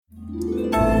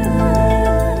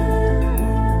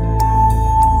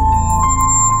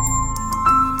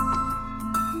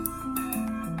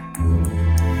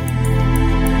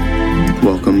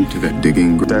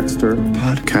Dexter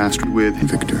podcast with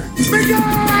Victor.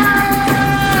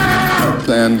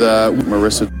 And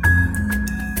Marissa.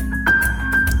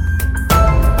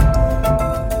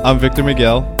 I'm Victor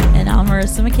Miguel. And I'm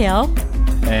Marissa McHale.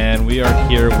 And we are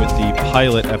here with the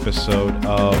pilot episode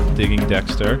of Digging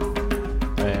Dexter.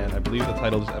 And I believe the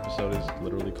title of this episode is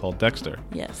literally called Dexter.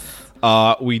 Yes.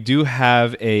 We do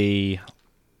have a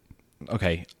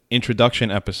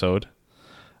introduction episode,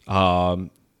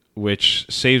 which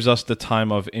saves us the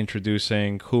time of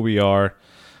introducing who we are,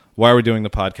 why we're doing the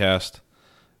podcast,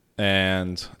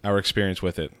 and our experience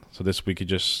with it. So this we could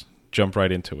just jump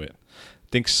right into it. I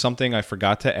think something I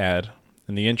forgot to add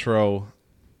in the intro,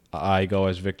 I go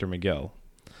as Victor Miguel.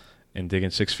 In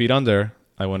Digging 6 Feet Under,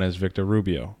 I went as Victor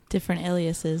Rubio. Different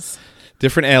aliases,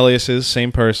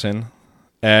 same person.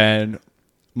 And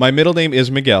my middle name is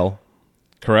Miguel,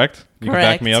 correct? You can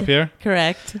back me up here?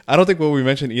 Correct. I don't think what we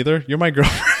mentioned either. You're my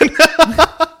girlfriend.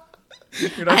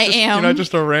 I am. You're not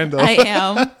just a random. I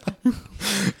am.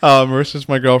 Marissa's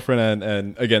my girlfriend.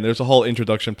 And again, there's a whole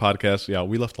introduction podcast. Yeah,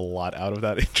 we left a lot out of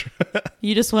that intro.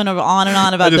 You just went on and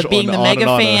on about being the mega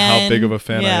fan. How big of a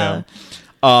fan I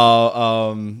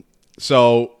am.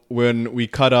 So when we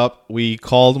cut up, we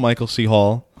called Michael C.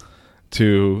 Hall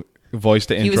to voice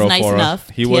the intro for us.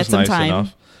 He was nice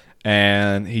enough.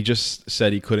 And he just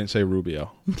said he couldn't say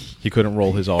Rubio. He couldn't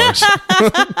roll his R's.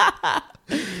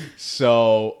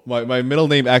 So my middle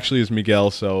name actually is Miguel.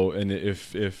 So, and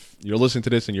if you're listening to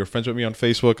this and you're friends with me on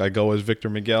Facebook, I go as Victor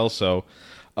Miguel. So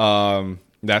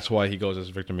that's why he goes as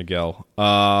Victor Miguel.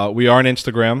 We are on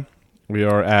Instagram. We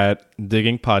are at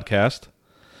Digging Podcast.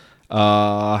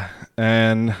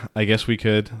 And I guess we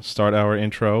could start our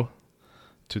intro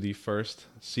to the first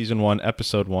season 1,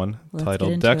 episode 1,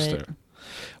 titled Dexter.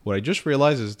 What I just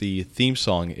realized is the theme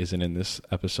song isn't in this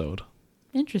episode.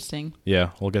 Interesting.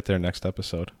 Yeah, we'll get there next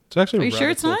episode. It's actually Are you sure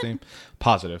it's not? Theme.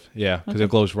 Positive, yeah, because it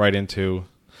goes right into...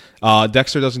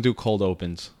 Dexter doesn't do cold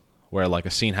opens, where like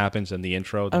a scene happens and the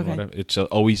intro, then whatever. It's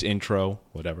always intro,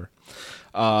 whatever.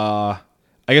 I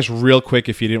guess real quick,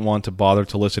 if you didn't want to bother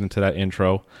to listen to that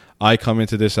intro, I come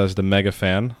into this as the mega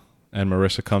fan, and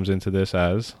Marissa comes into this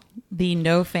as... the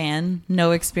no fan,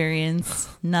 no experience,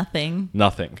 nothing.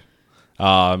 Nothing.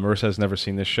 Marissa has never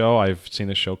seen this show. I've seen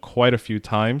this show quite a few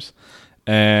times,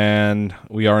 and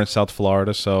we are in South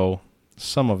Florida, so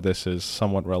some of this is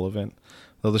somewhat relevant.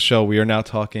 Though the show, we are now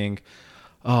talking,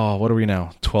 what are we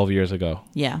now? 12 years ago.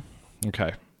 Yeah.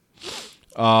 Okay.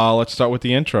 Let's start with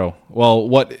the intro.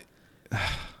 Well,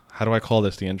 how do I call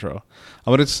this the intro?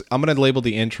 I'm gonna label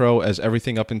the intro as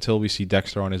everything up until we see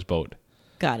Dexter on his boat.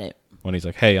 Got it. When he's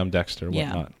like, hey, I'm Dexter,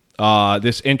 whatnot.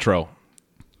 This intro,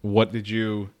 what did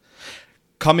you...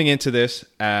 Coming into this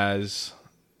as,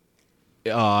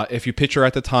 if you picture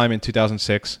at the time in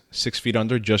 2006, 6 Feet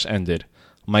Under just ended.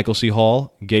 Michael C.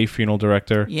 Hall, gay funeral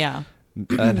director. Yeah.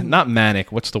 Not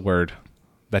manic. What's the word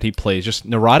that he plays? Just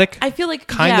neurotic? I feel like,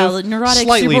 neurotic,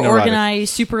 super neurotic.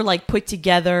 Organized, super like put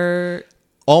together.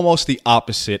 Almost the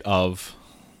opposite of...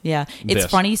 Yeah, it's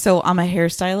funny. So I'm a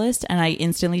hairstylist, and I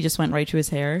instantly just went right to his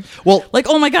hair. Well, like,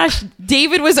 oh my gosh,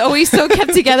 David was always so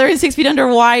kept together in 6 Feet Under.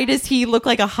 Why does he look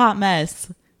like a hot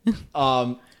mess?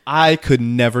 I could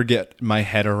never get my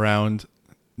head around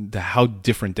how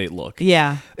different they look.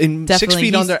 Yeah, in definitely. 6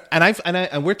 Feet Under,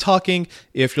 and we're talking.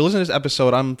 If you're listening to this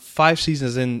episode, I'm 5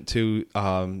 seasons into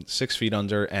 6 Feet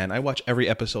Under, and I watch every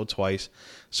episode twice.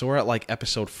 So we're at like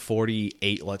episode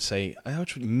 48, let's say.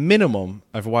 Minimum,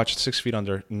 I've watched 6 Feet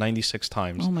Under 96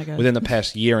 times within the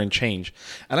past year and change.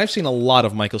 And I've seen a lot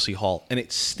of Michael C. Hall. And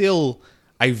it's still,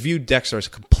 I view Dexter as a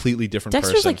completely different person.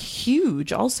 Dexter's like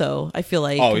huge also, I feel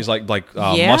like. Oh, he's like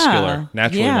muscular,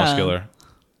 naturally muscular.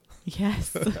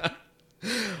 Yes.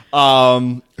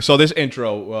 So this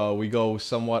intro, we go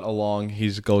somewhat along. He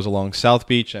goes along South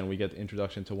Beach, and we get the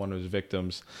introduction to one of his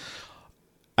victims.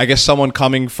 I guess someone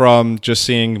coming from just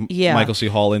seeing Michael C.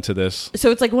 Hall into this. So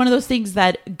it's like one of those things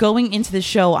that going into the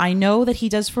show, I know that he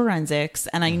does forensics,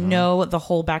 and I know the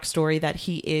whole backstory that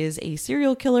he is a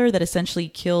serial killer that essentially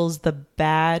kills the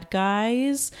bad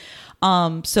guys.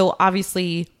 So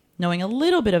obviously, knowing a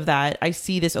little bit of that, I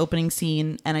see this opening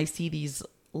scene and I see these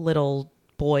little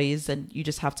boys, and you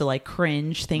just have to like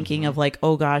cringe thinking of like,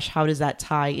 oh gosh, how does that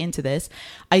tie into this?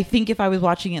 I think if I was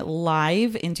watching it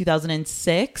live in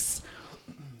 2006,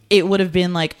 it would have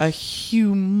been like a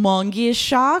humongous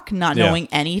shock, not knowing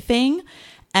anything.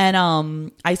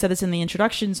 And I said this in the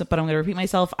introductions, but I'm going to repeat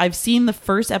myself. I've seen the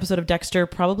first episode of Dexter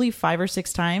probably 5 or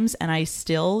 6 times, and I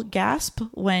still gasp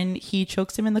when he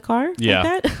chokes him in the car. Yeah.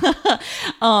 Like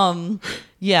that.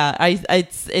 Yeah,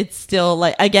 it's still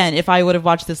like, again, if I would have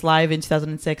watched this live in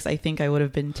 2006, I think I would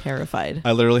have been terrified.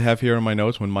 I literally have here in my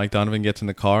notes when Mike Donovan gets in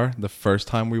the car the first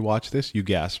time we watched this, you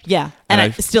gasped. Yeah, and I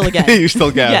still again. You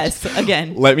still gasped. Yes,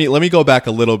 again. Let me go back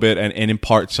a little bit and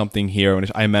impart something here,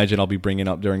 and I imagine I'll be bringing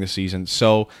up during the season.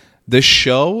 So this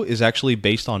show is actually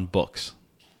based on books.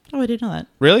 Oh, I didn't know that.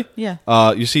 Really? Yeah.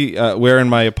 You see, we're in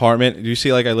my apartment. Do you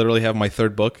see, like, I literally have my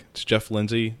third book. It's Jeff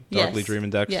Lindsay, Darkly Yes.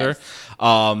 Dreaming Dexter.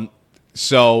 Yes.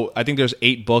 So I think there's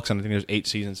 8 books, and I think there's 8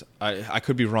 seasons. I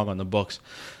could be wrong on the books.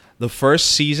 The first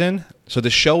season, so the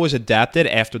show was adapted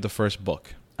after the first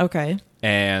book, Okay.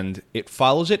 and it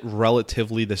follows it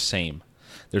relatively the same.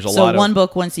 There's a So lot of one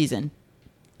book, one season.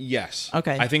 Yes.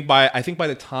 Okay. I think by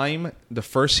the time the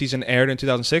first season aired in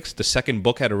 2006, the second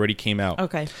book had already came out.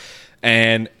 Okay.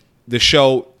 And the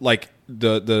show, like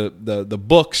the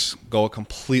books go a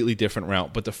completely different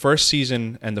route, but the first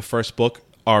season and the first book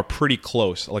are pretty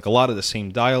close. Like a lot of the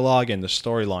same dialogue and the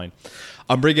storyline.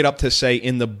 I'm bringing it up to say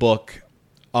in the book,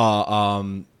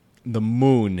 the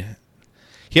moon.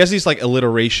 He has these like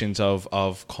alliterations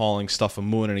of calling stuff a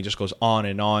moon, and he just goes on,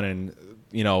 and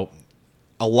you know,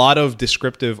 a lot of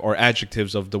descriptive or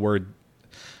adjectives of the word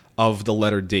of the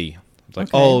letter D. It's like,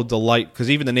 Okay. oh, delight, because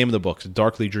even the name of the book is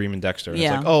Darkly Dreaming Dexter. Yeah.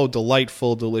 It's like, oh,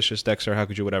 delightful, delicious Dexter. How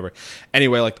could you, whatever.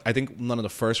 Anyway, like I think one of the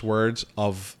first words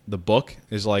of the book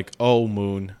is like, oh,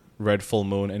 moon, red full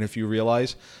moon. And if you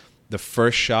realize, the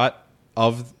first shot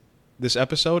of this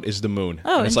episode is the moon.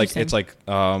 Oh, and it's interesting. like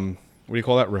what do you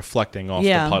call that? Reflecting off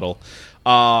Yeah. the puddle.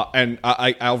 And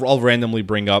I'll randomly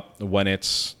bring up when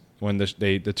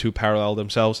the two parallel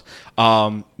themselves.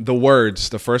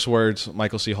 The first words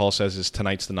Michael C. Hall says is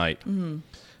 "Tonight's the night." Mm-hmm.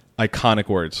 Iconic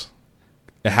words.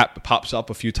 It pops up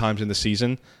a few times in the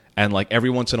season, and like every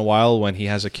once in a while, when he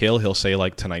has a kill, he'll say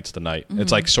like "Tonight's the night." Mm-hmm.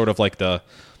 It's like sort of like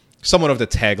somewhat of the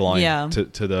tagline Yeah.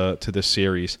 to the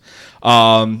series.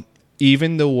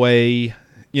 Even the way,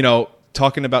 you know,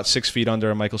 talking about 6 Feet Under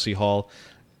and Michael C. Hall,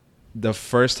 the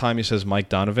first time he says Mike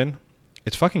Donovan,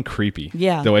 it's fucking creepy.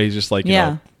 Yeah. The way he's just like, you Yeah.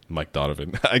 know, Mike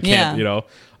Donovan. I can't, Yeah. you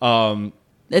know.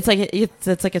 It's like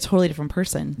it's like a totally different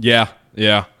person. Yeah,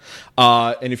 yeah.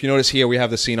 And if you notice here, we have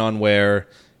the scene on where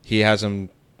he has him,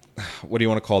 what do you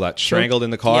want to call that? Strangled in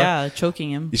the car? Yeah, choking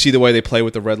him. You see the way they play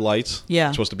with the red lights? Yeah.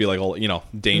 It's supposed to be like all, you know,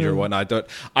 danger and whatnot.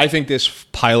 I think this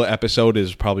pilot episode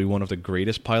is probably one of the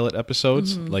greatest pilot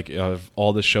episodes, like of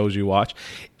all the shows you watch.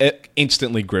 It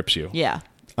instantly grips you. Yeah.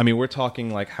 I mean, we're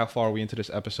talking like, how far are we into this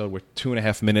episode? We're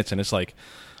 2.5 minutes, and it's like,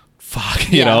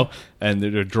 fuck, you Yeah. know? And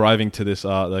they're driving to this,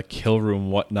 the kill room,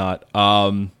 whatnot.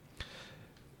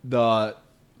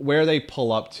 Where they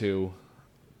pull up to,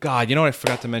 God, you know what I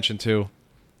forgot to mention too?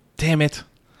 Damn it.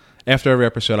 After every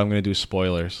episode, I'm going to do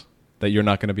spoilers that you're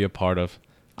not going to be a part of.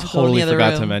 I'll go in Totally the other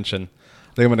forgot to room. mention.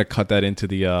 I think I'm going to cut that into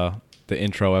the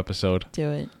intro episode.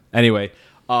 Do it. Anyway,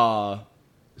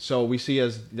 so we see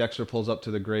as Dexter pulls up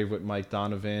to the grave with Mike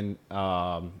Donovan,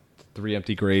 3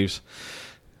 empty graves.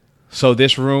 So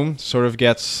this room sort of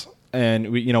gets, and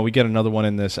we get another one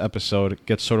in this episode, it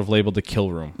gets sort of labeled the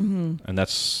kill room. Mm-hmm. And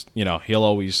that's, you know, he'll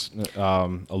always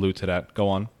allude to that. Go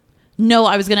on. No,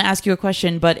 I was going to ask you a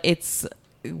question, but it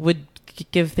would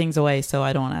give things away, so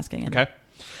I don't want to ask again. Okay.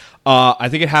 I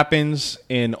think it happens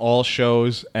in all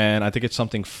shows, and I think it's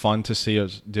something fun to see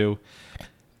us do.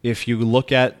 If you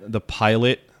look at the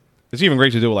pilot, it's even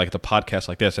great to do with like the podcast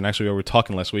like this. And actually, we were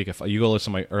talking last week. If you go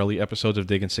listen to my early episodes of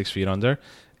Digging 6 Feet Under,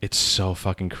 it's so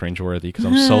fucking cringeworthy because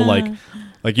I'm so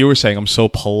like you were saying, I'm so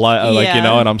polite, like, you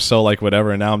know, and I'm so like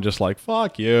whatever. And now I'm just like,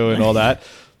 fuck you and all that.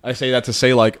 I say that to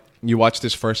say, like, you watch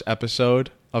this first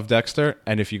episode of Dexter,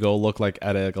 and if you go look like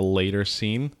at a later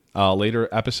scene, later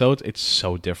episodes, it's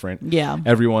so different. Yeah.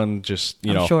 Everyone just,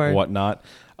 you know, sure. whatnot.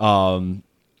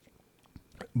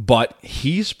 But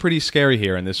he's pretty scary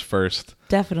here in this first,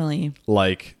 Definitely.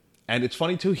 like, and it's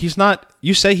funny too. He's not,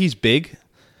 you say he's big,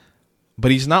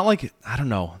 but he's not like, I don't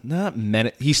know, not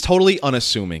he's totally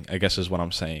unassuming, I guess is what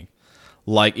I'm saying.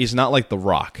 Like, he's not like The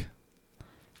Rock.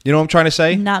 You know what I'm trying to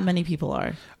say? Not many people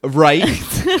are. Right.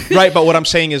 Right. But what I'm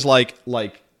saying is like,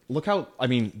 look how, I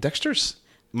mean,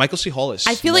 Michael C. Hall is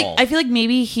I feel small. like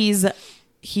maybe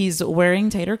he's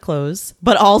wearing tighter clothes,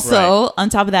 but also Right. on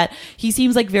top of that, he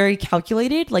seems like very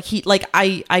calculated. Like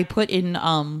I put in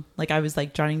like I was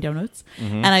like jotting down notes,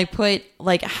 and I put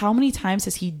like how many times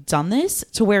has he done this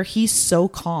to where he's so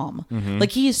calm, like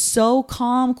he is so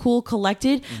calm, cool,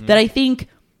 collected that I think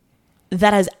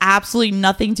that has absolutely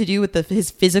nothing to do with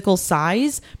his physical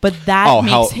size, but that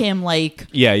makes him like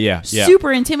yeah.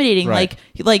 super intimidating. Right.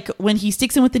 Like when he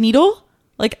sticks him with the needle,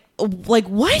 like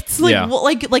what? Like, Yeah.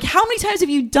 like how many times have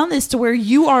you done this to where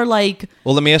you are like?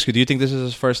 Well, let me ask you, do you think this is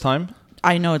his first time?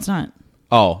 I know it's not.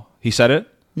 Oh, he said it?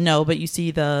 No, but you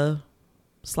see the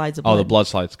slides of blood. Oh, the blood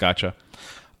slides. Gotcha.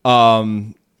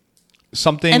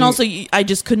 Something. And also, I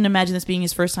just couldn't imagine this being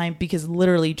his first time because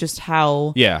literally just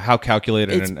how how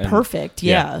calculated. it's perfect.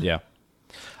 Yeah.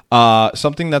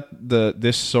 Something that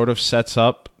this sort of sets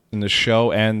up in the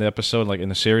show and the episode, like in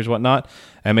the series, whatnot,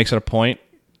 and makes it a point.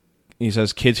 He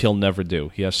says, kids he'll never do.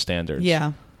 He has standards.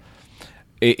 Yeah.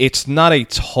 It's not a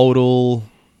total...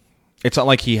 It's not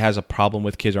like he has a problem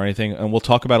with kids or anything, and we'll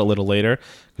talk about it a little later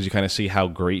because you kind of see how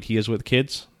great he is with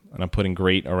kids. And I'm putting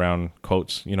great around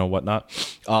quotes, whatnot.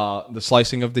 The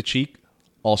slicing of the cheek,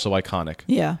 also iconic.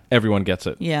 Yeah. Everyone gets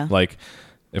it. Yeah. Like,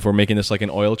 if we're making this like an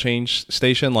oil change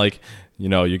station, like,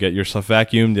 you get your stuff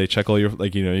vacuumed, they check all your,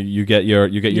 like, you get your...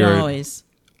 You don't always.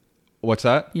 What's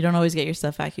that? You don't always get your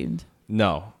stuff vacuumed.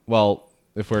 No. Well,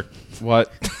 if we're...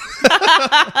 What?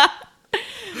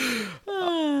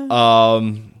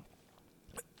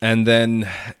 And then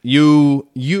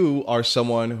you are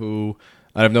someone who...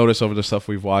 I've noticed over the stuff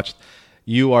we've watched,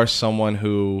 you are someone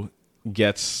who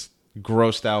gets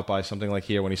grossed out by something like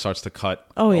here when he starts to cut.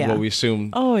 Oh, yeah. What we assume.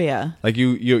 Oh, yeah. Like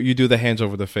you do the hands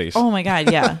over the face. Oh, my God,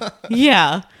 yeah.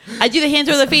 Yeah. I do the hands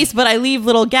over the face, but I leave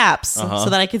little gaps so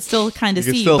that I can still kind of see.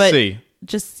 You can still see.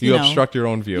 Just, you obstruct your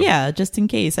own view. Yeah, just in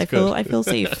case. I feel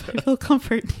safe. I feel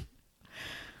comfort.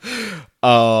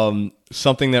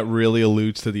 Something that really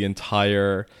alludes to the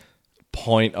entire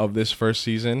point of this first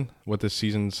season, what this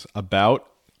season's about.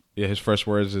 Yeah, his first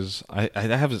words is I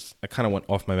kind of went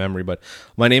off my memory, but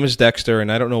my name is Dexter, and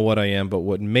I don't know what I am, but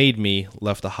what made me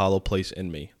left a hollow place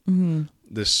in me. Mm-hmm.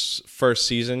 This first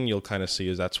season, you'll kind of see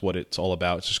is that's what it's all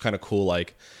about. It's just kind of cool,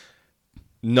 like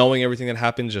knowing everything that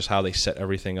happens, just how they set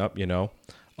everything up,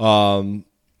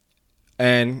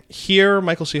 And here,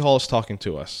 Michael C. Hall is talking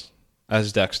to us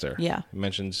as Dexter. Yeah, he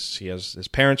mentions his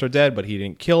parents are dead, but he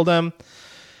didn't kill them.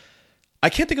 I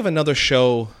can't think of another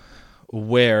show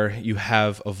where you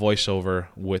have a voiceover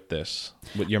with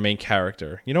your main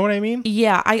character. You know what I mean?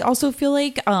 Yeah, I also feel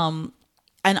like, and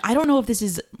I don't know if this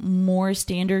is more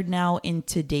standard now in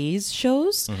today's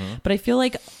shows, but I feel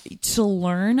like to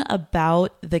learn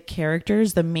about the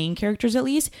characters, the main characters at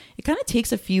least, it kind of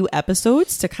takes a few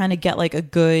episodes to kind of get like a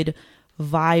good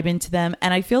vibe into them.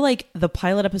 And I feel like the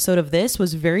pilot episode of this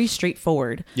was very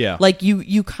straightforward. Yeah. Like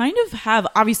you kind of have,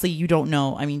 obviously you don't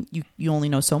know, I mean, you only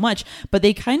know so much, but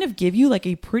they kind of give you like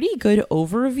a pretty good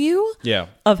overview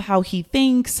of how he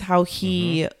thinks, how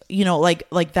he,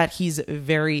 like that he's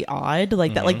very odd,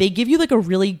 like that, like they give you like a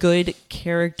really good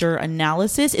character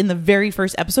analysis in the very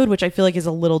first episode, which I feel like is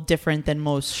a little different than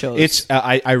most shows.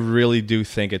 I really do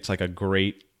think it's like a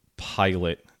great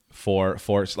pilot for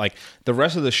like the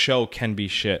rest of the show can be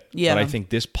shit, but I think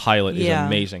this pilot is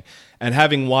amazing. And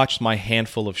having watched my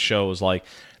handful of shows, like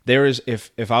there is,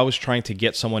 if I was trying to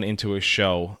get someone into a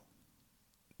show,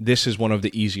 this is one of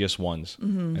the easiest ones.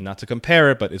 And not to compare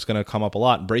it, but it's going to come up a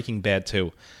lot. Breaking Bad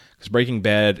too, because Breaking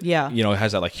Bad, it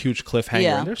has that like huge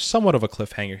cliffhanger, and there's somewhat of a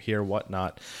cliffhanger here,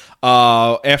 whatnot.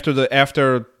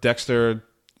 After Dexter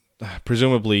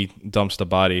presumably dumps the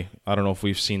body, I don't know if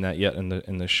we've seen that yet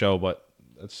in the show, but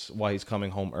that's why he's coming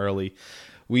home early.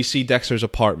 We see Dexter's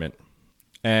apartment.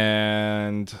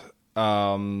 And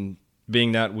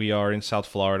being that we are in South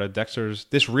Florida,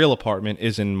 this real apartment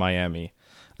is in Miami.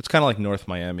 It's kind of like North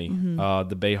Miami,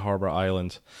 the Bay Harbor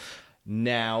Islands.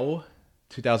 Now,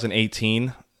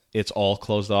 2018, it's all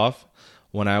closed off.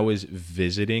 When I was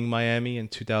visiting Miami in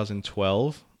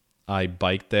 2012, I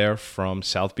biked there from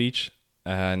South Beach.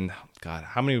 And, God,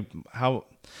 how many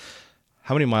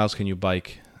miles can you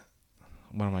bike?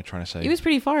 What am I trying to say? It was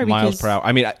pretty far. Miles per hour.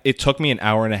 I mean, it took me an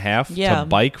hour and a half to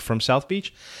bike from South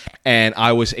Beach, and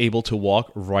I was able to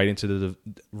walk right into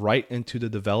the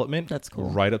development. That's cool.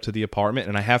 Right up to the apartment,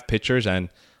 and I have pictures, and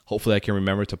hopefully I can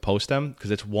remember to post them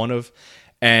because it's one of.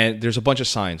 And there's a bunch of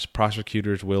signs.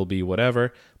 Prosecutors will be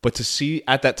whatever. But to see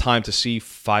at that time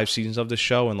 5 seasons of the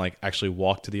show and like actually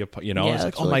walk to the it's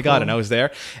like, oh my God, and I was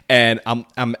there, and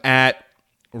I'm at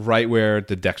right where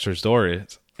the Dexter's door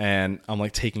is. And I'm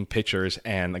like taking pictures,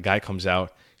 and the guy comes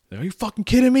out. Are you fucking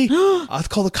kidding me? I'll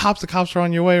call the cops. The cops are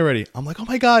on your way already. I'm like, oh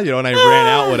my God, and I ran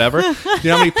out, whatever. You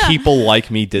know how many people like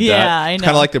me did that? Yeah, I know. It's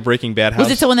kind of like the Breaking Bad house.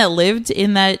 Was it someone that lived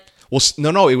in that? Well,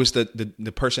 no, it was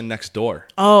the person next door.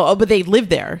 Oh, but they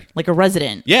lived there, like a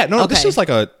resident. Yeah, no, this is like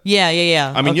a.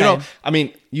 Yeah. I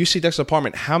mean, you see Dexter's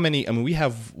apartment. How many? I mean, we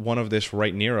have one of this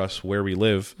right near us where we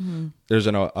live. Mm-hmm. There's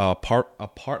an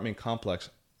apartment complex.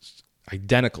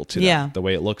 Identical to that, the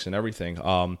way it looks and everything.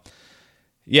 But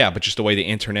just the way the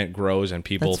internet grows and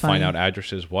people find out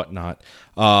addresses, whatnot.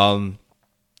 The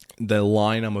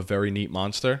line, I'm a very neat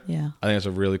monster. Yeah. I think it's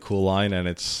a really cool line, and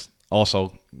it's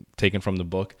also taken from the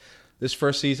book. this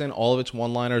first season, all of its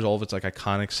one-liners, all of its like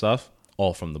iconic stuff,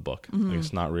 all from the book. Like,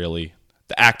 it's not really,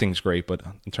 the acting's great, but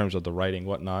in terms of the writing,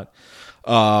 whatnot,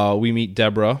 we meet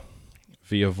Deborah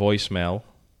via voicemail,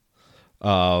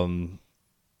 and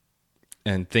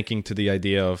thinking to the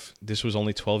idea of this was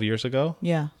only 12 years ago.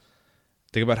 Yeah.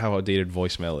 Think about how outdated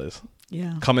voicemail is.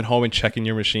 Yeah. Coming home and checking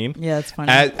your machine. Yeah, it's funny.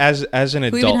 As an Who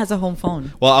adult, even has a home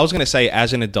phone? well, I was going to say,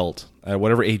 as an adult, at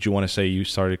whatever age you want to say you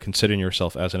started considering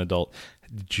yourself as an adult,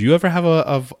 did you ever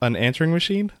have an answering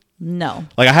machine? No.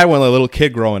 Like, I had one as a little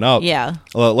kid growing up. Yeah.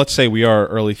 Well, let's say we are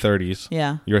early 30s.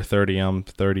 Yeah. You're 30, I'm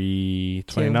 30,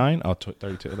 29? Oh,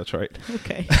 32, that's right.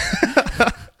 Okay.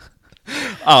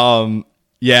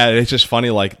 Yeah, it's just funny,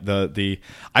 like, I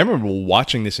remember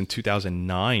watching this in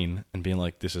 2009 and being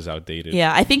like, this is outdated.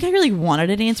 Yeah, I think I really wanted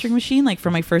an answering machine, like,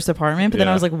 for my first apartment, but then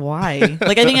I Yeah. was like, why?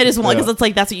 Like, I think I just want, because it's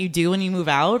like, that's what you do when you move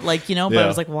out, like, you know, but I Yeah.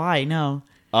 was like, why? No.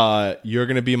 You're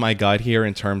going to be my guide here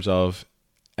in terms of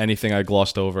anything I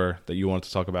glossed over that you wanted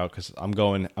to talk about, because I'm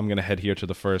going to head here to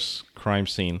the first crime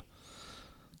scene.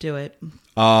 Do it.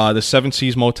 The Seven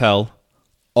Seas Motel,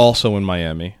 also in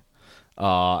Miami.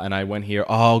 And I went here.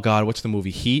 Oh, God, what's the movie?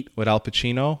 Heat with Al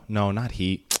Pacino? No, not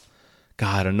Heat.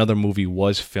 God, another movie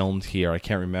was filmed here. I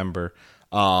can't remember.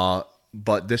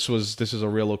 But this is a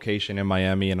real location in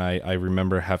Miami, and I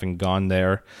remember having gone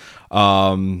there.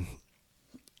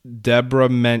 Deborah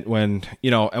meant when,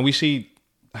 and we see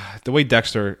the way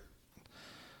Dexter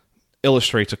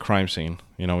illustrates a crime scene.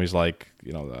 He's like,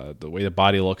 the way the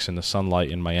body looks in the sunlight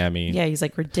in Miami. Yeah, he's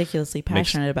like ridiculously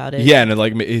passionate about it. Yeah, and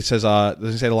like he says, doesn't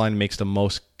he say the line makes the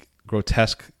most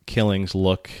grotesque killings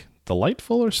look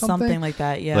delightful or something? Something like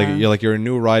that, yeah. You're a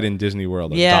new ride in Disney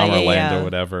World, or Yeah, Dahmerland yeah. or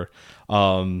whatever.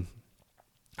 I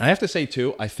have to say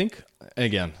too, I think,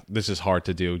 again, this is hard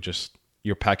to do, just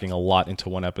you're packing a lot into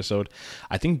one episode.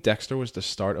 I think Dexter was the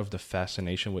start of the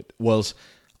fascination was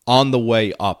on the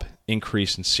way up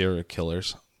increase in serial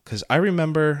killers. Because I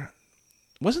remember,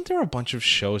 wasn't there a bunch of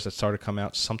shows that started coming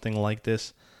out something like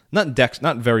this? Not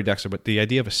very Dexter, but the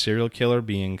idea of a serial killer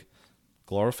being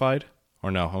glorified? Or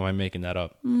no, am I making that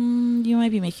up? You might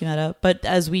be making that up. But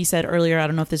as we said earlier, I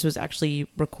don't know if this was actually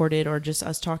recorded or just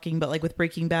us talking, but like with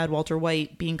Breaking Bad, Walter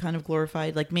White being kind of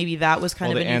glorified, like maybe that was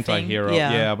kind of the a new thing. anti-hero.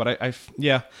 Yeah. But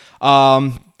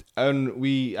and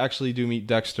we actually do meet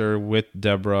Dexter with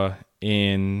Deborah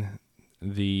in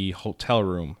the hotel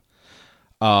room.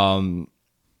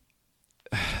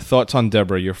 Thoughts on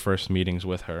Deborah, your first meetings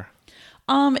with her?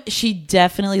 She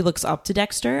definitely looks up to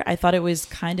Dexter. I thought it was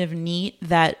kind of neat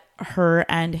that her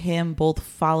and him both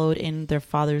followed in their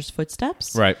father's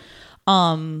footsteps. Right.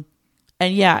 And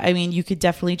yeah, I mean, you could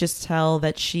definitely just tell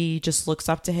that she just looks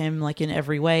up to him like in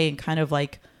every way and kind of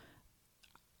like,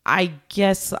 I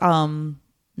guess,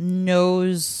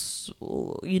 knows,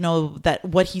 that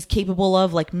what he's capable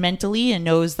of like mentally, and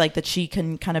knows like that she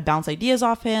can kind of bounce ideas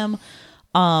off him.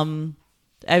 I mean,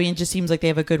 it just seems like they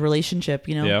have a good relationship,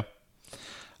 Yeah.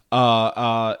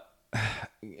 And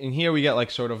here we get like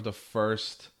sort of the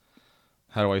first,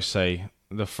 how do I say,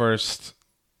 the first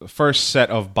set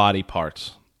of body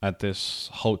parts at this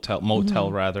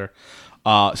motel rather.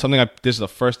 This is the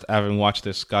first, having watched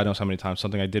this God knows how many times,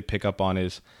 something I did pick up on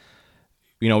is,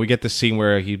 we get the scene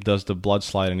where he does the blood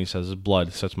slide and he says,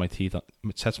 blood sets my teeth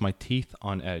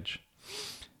on edge.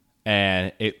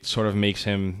 And it sort of makes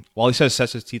him, while he says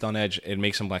sets his teeth on edge, it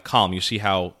makes him like calm. You see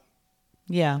how,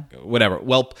 yeah, whatever.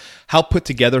 Well, how put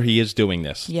together he is doing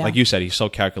this. Yeah. Like you said, he's so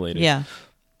calculated. yeah,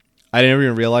 I didn't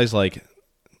even realize like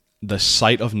the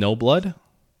sight of no blood.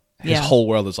 His Yeah. whole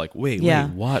world is like, wait, Yeah.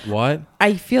 what?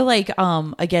 I feel like,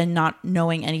 again, not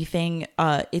knowing anything,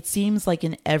 it seems like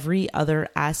in every other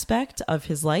aspect of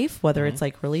his life, whether it's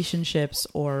like relationships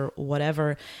or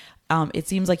whatever, it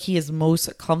seems like he is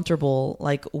most comfortable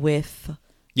like with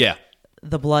Yeah.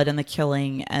 the blood and the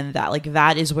killing, and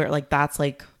that is where like that's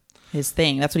like his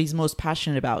thing. That's what he's most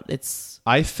passionate about.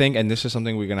 I think, and this is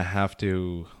something we're going to have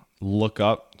to look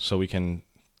up so we can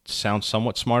sound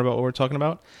somewhat smart about what we're talking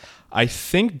about. I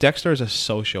think Dexter is a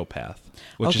sociopath,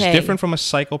 which is Okay. different from a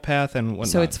psychopath and whatnot.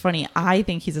 So it's funny. I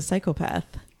think he's a psychopath.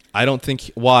 I don't think,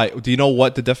 why? Do you know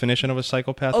what the definition of a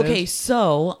psychopath Okay, is?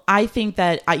 so I think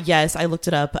that yes, I looked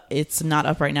it up. It's not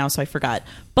up right now, so I forgot.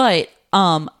 But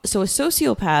so a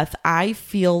sociopath, I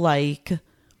feel like,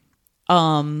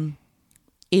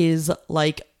 is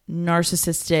like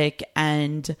narcissistic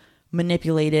and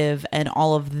manipulative and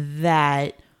all of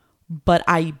that. But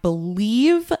I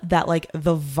believe that like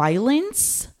the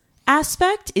violence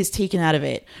aspect is taken out of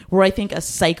it, where I think a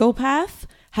psychopath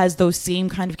has those same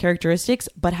kind of characteristics,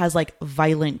 but has like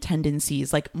violent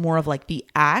tendencies, like more of like the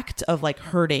act of like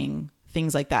hurting,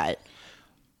 things like that.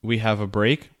 We have a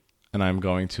break, and I'm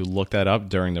going to look that up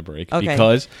during the break Okay.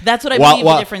 because That's what I believe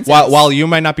the difference is. While you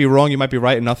might not be wrong, you might be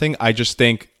right in nothing. I just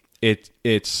think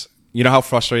it's you know how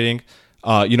frustrating.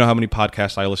 You know how many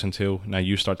podcasts I listen to, now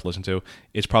you start to listen to.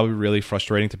 It's probably really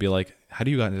frustrating to be like, how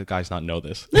do you guys not know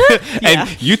this?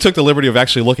 And you took the liberty of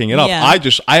actually looking it up. Yeah.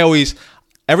 I always,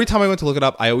 every time I went to look it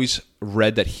up, I always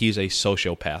read that he's a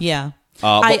sociopath. Yeah.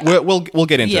 But we'll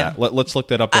get into yeah. that. Let's look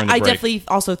that up during the I break. definitely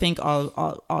also think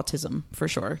autism for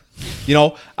sure. You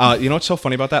know what's so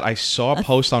funny about that? I saw a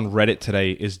post on Reddit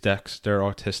today. Is Dexter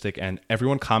autistic? And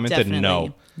everyone commented Definitely.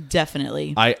 no.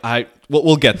 Definitely.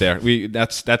 We'll get there.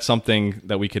 That's something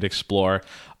that we could explore.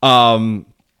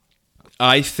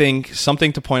 I think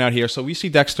something to point out here. So we see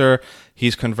Dexter.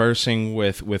 He's conversing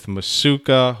with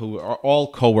Masuka, who are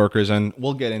all coworkers, and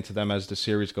we'll get into them as the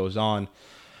series goes on.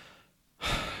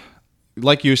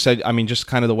 Like you said, I mean, just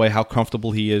kind of the way how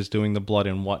comfortable he is doing the blood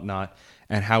and whatnot,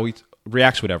 and how he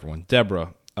reacts with everyone.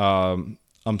 Deborah, I'm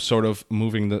sort of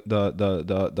moving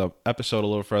the episode a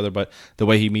little further, but the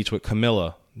way he meets with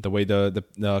Camilla, the way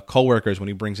the coworkers when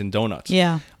he brings in donuts,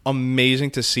 Yeah.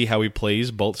 amazing to see how he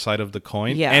plays both sides of the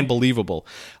coin, Yeah. and believable.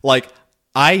 Like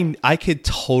I could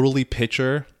totally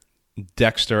picture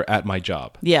Dexter at my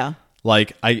job. Yeah.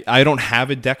 Like I don't have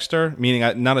a Dexter, meaning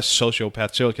not a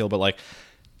sociopath serial killer, but like,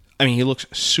 I mean, he looks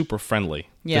super friendly,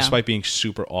 Yeah. despite being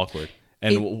super awkward.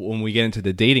 And when we get into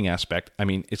the dating aspect, I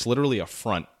mean, it's literally a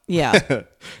front. Yeah.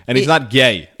 And he's not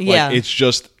gay. Like, Yeah. it's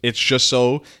just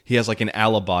so he has like an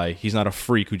alibi. He's not a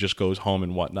freak who just goes home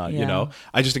and whatnot, you Yeah. know?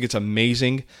 I just think it's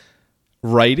amazing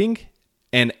writing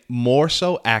and more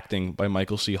so acting by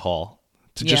Michael C. Hall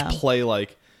to just Yeah. play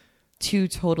like, Two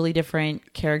totally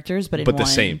different characters, but in but the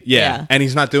one. same. Yeah. And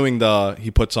he's not doing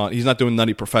he's not doing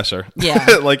Nutty Professor. Yeah.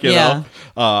 Like, you Yeah.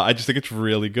 know, I just think it's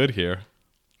really good here.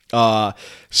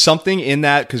 Something in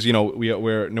that, because, you know,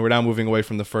 we're now moving away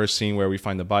from the first scene where we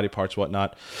find the body parts,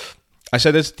 whatnot. I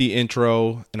said this in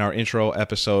our intro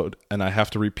episode, and I have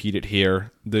to repeat it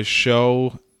here. The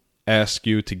show asks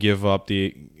you to give up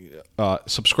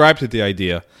subscribe to the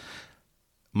idea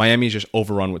Miami is just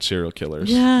overrun with serial killers.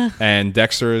 Yeah. And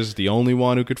Dexter is the only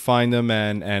one who could find them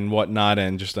and whatnot.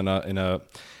 And just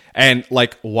and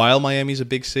like, while Miami's a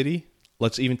big city,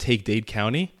 let's even take Dade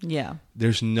County. Yeah.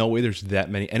 There's no way there's that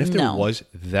many. And if there No. was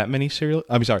that many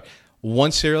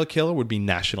one serial killer would be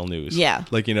national news. Yeah.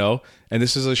 Like, you know, and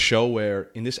this is a show where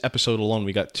in this episode alone,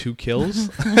 we got 2 kills.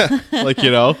 Like,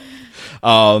 you know,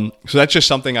 so that's just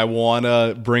something I want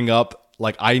to bring up.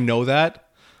 Like, I know that,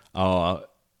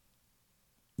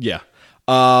 yeah.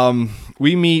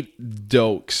 We meet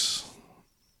Dokes,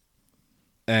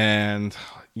 and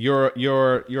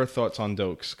your thoughts on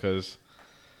Dokes, because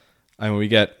I mean, we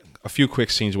get a few quick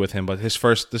scenes with him, but this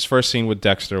first scene with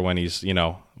Dexter when he's, you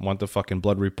know, want the fucking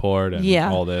blood report and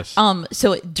all this.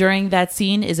 So during that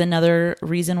scene is another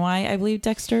reason why I believe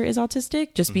Dexter is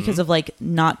autistic, just because of like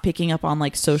not picking up on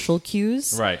like social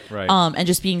cues. Right. And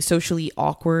just being socially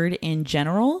awkward in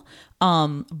general. I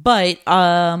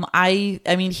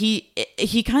mean,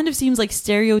 he kind of seems like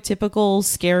stereotypical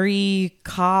scary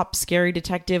cop, scary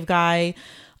detective guy.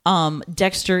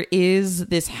 Dexter is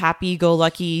this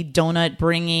happy-go-lucky donut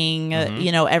bringing,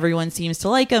 you know, everyone seems to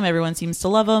like him, everyone seems to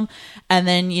love him. And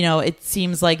then, you know, it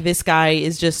seems like this guy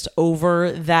is just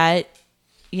over that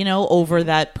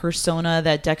persona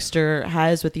that Dexter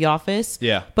has with The Office.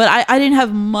 Yeah. But I didn't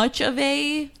have much of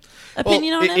a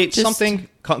opinion on him. It's something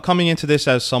coming into this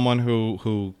as someone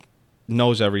who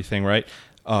knows everything, right?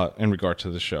 In regard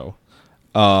to the show.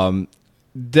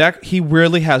 He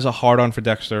really has a hard-on for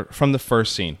Dexter from the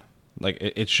first scene. Like,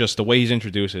 it's just the way he's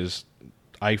introduced is,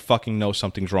 I fucking know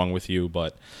something's wrong with you,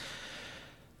 but...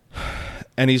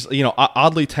 And he's, you know,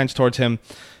 oddly tense towards him.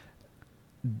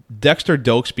 Dexter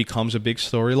Dokes becomes a big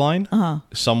storyline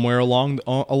somewhere along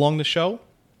the show.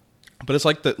 But it's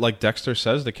like Dexter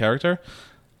says, the character,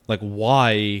 like,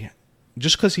 why...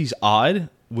 Just because he's odd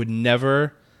would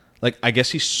never... Like, I guess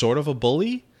he's sort of a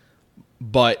bully,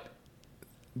 but...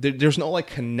 There's no like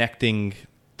connecting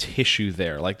tissue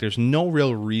there. Like, there's no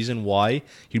real reason why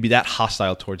you'd be that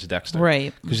hostile towards Dexter,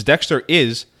 Right? Because Dexter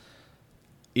he's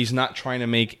not trying to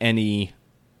make any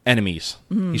enemies.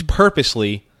 He's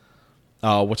purposely,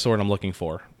 what's the word I'm looking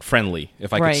for? Friendly,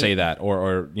 if I could Right. say that,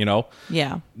 or you know,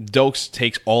 Yeah. Dokes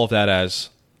takes all of that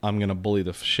as, I'm gonna bully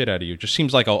the shit out of you. Just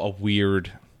seems like a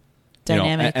weird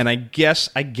Dynamic. You know, and I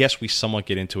guess we somewhat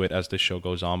get into it as the show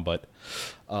goes on, but.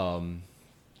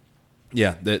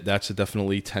 Yeah, that's a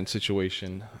definitely tense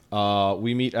situation.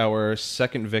 We meet our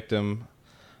second victim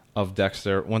of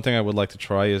Dexter. One thing I would like to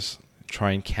try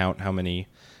and count how many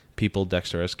people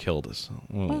Dexter has killed.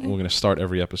 We're going to start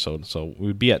every episode. So we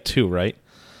would be at 2, right?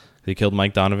 He killed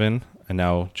Mike Donovan, and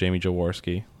now Jamie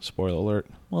Jaworski. Spoiler alert.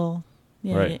 Well,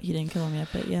 yeah, Right. he didn't kill him yet,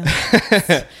 but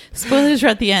yeah. Spoilers are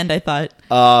at the end, I thought.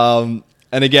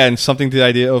 And again, something to the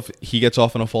idea of he gets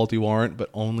off on a faulty warrant, but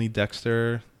only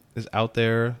Dexter is out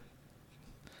there.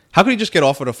 How could he just get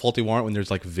off with a faulty warrant when there's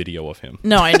like video of him?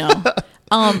 No, I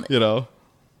know. You know,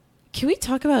 Can we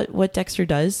talk about what Dexter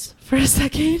does for a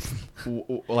second?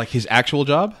 like his actual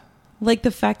job. Like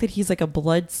the fact that he's like a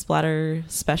blood splatter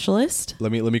specialist.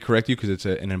 Let me correct you because it's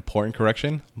an important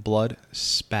correction. Blood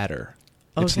spatter.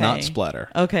 It's Okay. not splatter.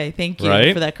 Okay, thank you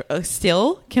Right? for that.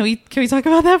 Still, can we talk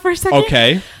about that for a second?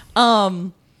 Okay.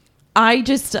 I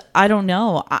don't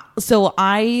know. So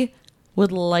I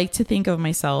would like to think of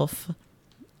myself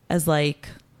as like,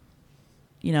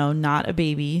 you know, not a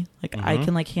baby. Like I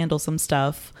can like handle some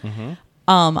stuff.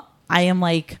 I am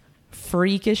like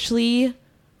freakishly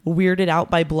weirded out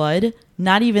by blood.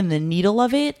 Not even the needle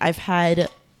of it. I've had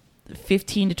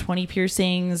 15 to 20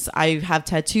 piercings. I have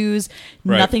tattoos.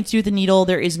 Right. Nothing to do with the needle.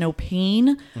 There is no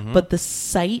pain, but the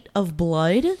sight of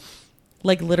blood,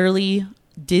 like literally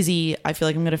dizzy. I feel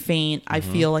like I'm gonna faint. I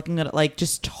feel like I'm gonna like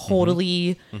just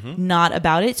totally not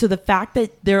about it. So the fact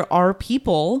that there are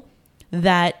people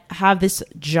that have this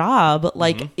job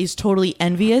like is totally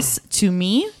envious to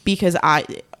me because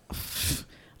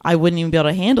I wouldn't even be able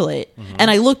to handle it. And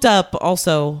I looked up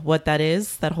also what that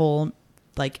is, that whole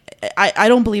like I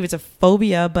don't believe it's a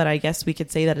phobia, but I guess we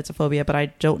could say that it's a phobia, but I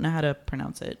don't know how to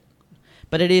pronounce it.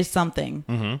 But it is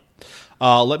something.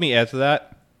 Let me add to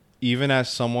that. Even as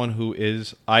someone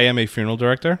I am a funeral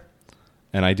director,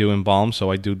 and I do embalm, so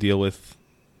I do deal with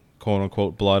quote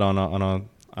unquote blood on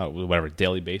a whatever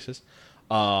daily basis.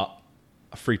 I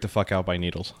freak the fuck out by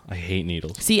needles. I hate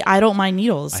needles. See, I don't mind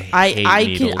needles. I hate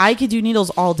needles. I could do needles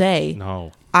all day.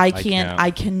 No, I can't.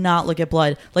 I cannot look at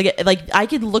blood. Like I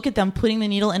could look at them putting the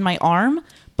needle in my arm,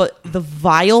 but the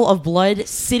vial of blood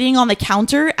sitting on the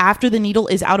counter after the needle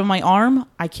is out of my arm,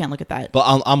 I can't look at that.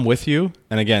 But I'm with you.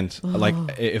 And again, like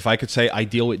if I could say I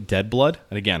deal with dead blood,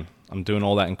 and again, I'm doing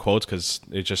all that in quotes because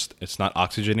it's not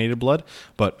oxygenated blood.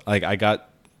 But like I got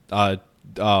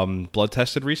blood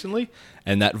tested recently,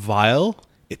 and that vial,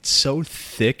 it's so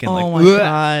thick and Oh like, my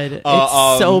god,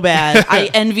 it's so bad. I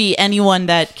envy anyone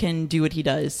that can do what he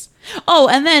does. Oh,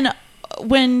 and then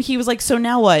when he was like, "So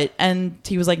now what?" and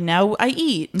he was like, "Now I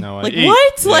eat." Now I like eat.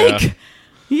 what? Yeah. Like,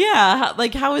 yeah.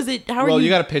 Like how is it? How are well, you? you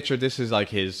got to picture this is like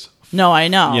his, No, I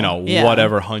know. Yeah.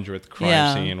 whatever 100th crime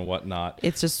Yeah. scene and whatnot.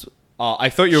 It's just I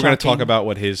thought you were going to talk shocking. about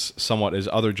what his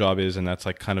other job is, and that's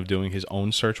like kind of doing his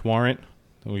own search warrant.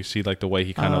 We see like the way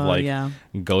he kind of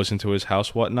like goes into his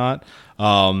house, whatnot.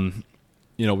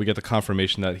 We get the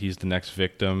confirmation that he's the next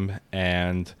victim,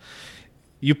 and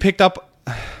you picked up.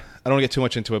 I don't want to get too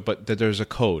much into it, but that there's a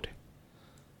code.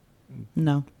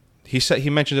 no. He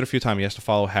mentioned it a few times. He has to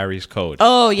follow Harry's code.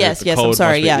 Oh The yes, I'm code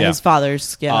sorry. must be- Yeah, his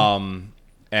father's. Yeah.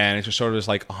 And it's just sort of this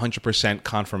like 100%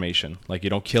 confirmation. Like you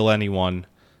don't kill anyone.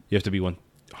 You have to be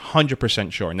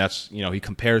 100% sure. And that's, he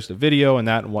compares the video and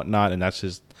that and whatnot. And that's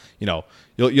his,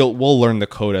 we'll learn the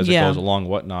code as it goes along,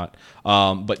 whatnot.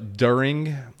 But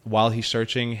while he's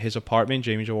searching his apartment,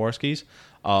 Jamie Jaworski's,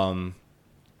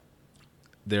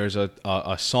 there's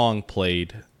a song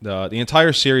played. The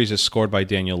entire series is scored by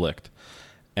Daniel Licht.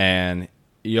 And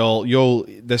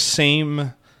the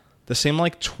same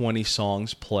like 20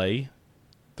 songs play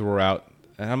throughout,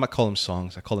 and I'm not calling them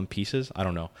songs, I call them pieces. I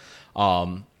don't know.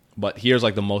 But here's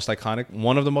like one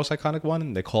of the most iconic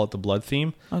one. They call it the Blood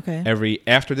theme. Okay.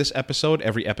 After this episode,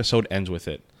 every episode ends with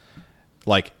it.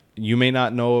 Like you may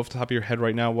not know off the top of your head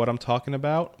right now what I'm talking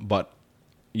about, but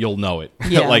you'll know it.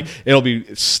 Yeah. Like it'll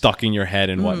be stuck in your head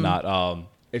and whatnot.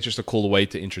 It's just a cool way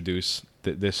to introduce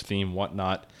this theme,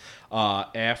 whatnot.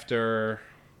 After,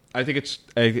 I think it's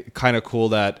kind of cool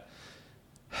that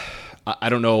I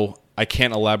don't know. I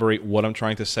can't elaborate what I'm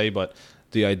trying to say, but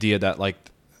the idea that like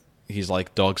he's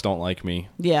like, dogs don't like me,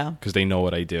 because they know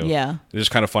what I do. Yeah. It's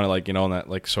just kind of funny, like in that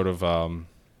like sort of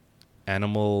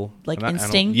animal, Like not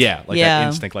instinct? that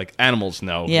instinct. Like animals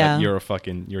know Yeah. that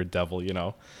you're a devil.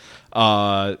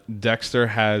 Dexter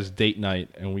has date night,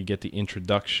 and we get the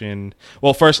introduction.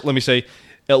 Well, first let me say,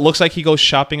 it looks like he goes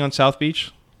shopping on South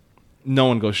Beach. No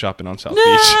one goes shopping on South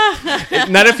Beach.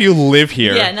 Not if you live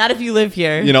here. Yeah, not if you live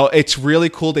here. It's really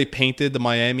cool. They painted the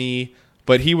Miami,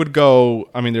 but he would go.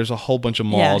 I mean, there's a whole bunch of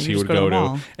malls he you would just go to go the to,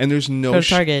 mall. and there's no Go to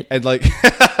Target. and like,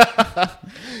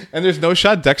 and there's no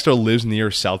shot Dexter lives near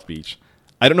South Beach.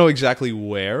 I don't know exactly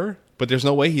where, but there's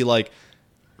no way he like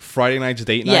Friday night's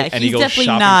date night, Yeah, and he he's goes definitely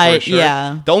shopping not- for a shirt.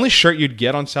 yeah. The only shirt you'd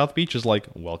get on South Beach is like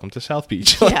 "Welcome to South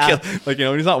Beach." Yeah.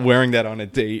 He's not wearing that on a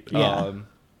date. Yeah.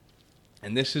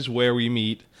 And this is where we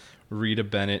meet Rita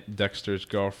Bennett, Dexter's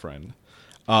girlfriend.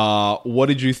 What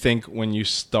did you think when you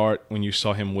saw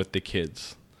him with the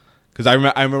kids? Because I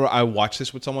remember I watched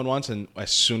this with someone once, and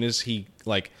as soon as he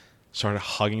like started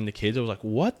hugging the kids, I was like,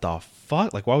 "What the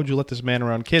fuck? Like, why would you let this man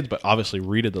around kids?" But obviously,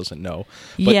 Rita doesn't know.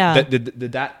 But Yeah.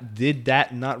 Did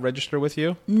that not register with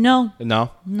you? No.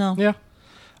 No.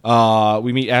 No.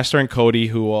 We meet Aster and Cody,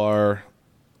 who are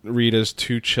Rita's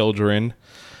two children.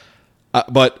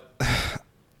 But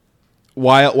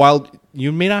while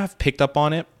you may not have picked up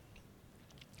on it,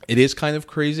 it is kind of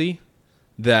crazy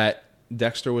that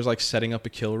Dexter was like setting up a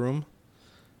kill room,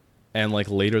 and like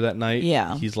later that night,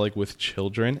 Yeah. he's like with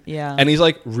children, Yeah. and he's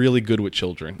like really good with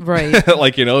children, Right.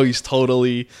 like, you know, he's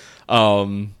totally, I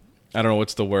don't know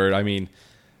what's the word. I mean,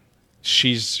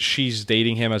 she's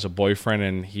dating him as a boyfriend,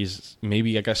 and he's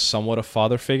maybe, I guess, somewhat a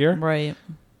father figure, Right.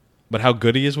 but how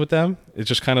good he is with them, it's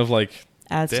just kind of like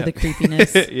Adds to damn. the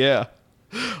creepiness. Yeah.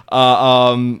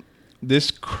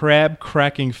 This crab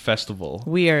cracking festival.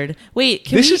 Weird. Wait,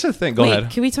 This is a thing. Go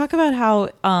ahead. Can we talk about how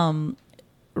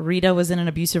Rita was in an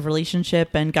abusive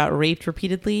relationship and got raped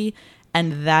repeatedly,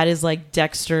 and that is like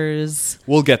Dexter's?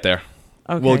 We'll get there.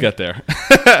 Okay. We'll get there.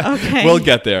 Okay. We'll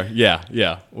get there.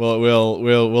 Yeah.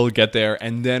 We'll get there,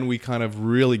 and then we kind of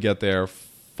really get there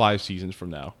 5 seasons from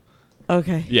now.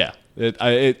 Okay. Yeah.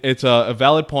 It's a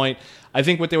valid point. I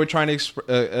think what they were trying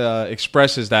to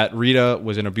express is that Rita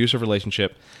was in an abusive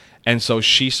relationship, and so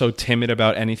she's so timid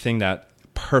about anything that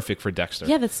perfect for Dexter.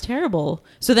 Yeah, that's terrible.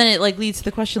 So then it like leads to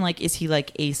the question, like, is he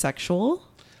like asexual?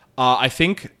 I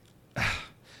think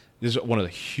this is one of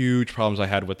the huge problems I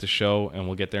had with the show, and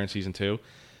we'll get there in season 2.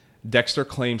 Dexter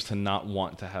claims to not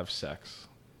want to have sex.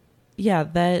 Yeah,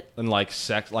 that. And like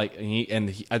sex, like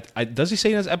does he say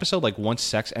in his episode, like, once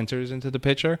sex enters into the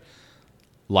picture,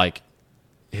 like,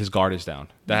 his guard is down?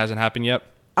 That hasn't happened yet.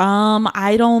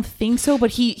 I don't think so,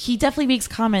 but he definitely makes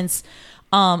comments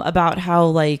about how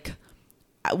like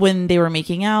when they were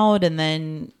making out, and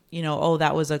then, you know, oh,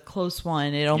 that was a close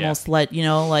one. It almost let, you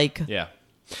know, like. Yeah,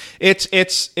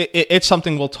 it's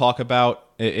something we'll talk about.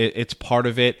 It's part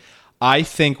of it. I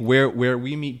think where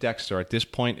we meet Dexter at this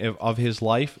point of his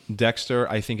life, Dexter,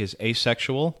 I think, is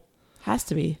asexual, Has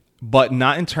to be. but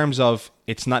not in terms of,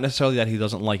 it's not necessarily that he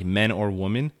doesn't like men or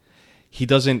women. He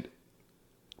doesn't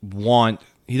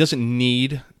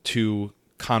need to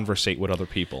conversate with other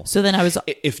people. So then I was.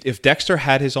 If Dexter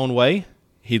had his own way,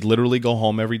 he'd literally go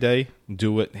home every day,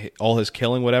 do it, all his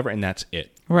killing, whatever, and that's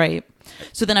it. Right.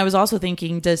 So then I was also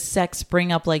thinking, does sex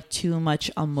bring up like too much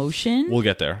emotion? We'll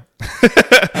get there.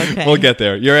 Okay. We'll get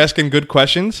there. You're asking good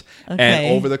questions, Okay.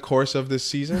 and over the course of this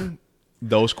season,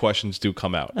 those questions do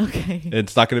come out. Okay.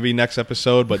 It's not going to be next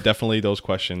episode, but definitely those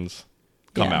questions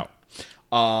come Yeah.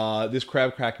 out. This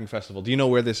crab cracking festival, do you know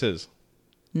where this is?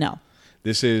 No.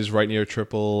 This is right near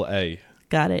AAA.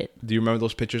 Got it. Do you remember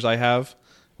those pictures I have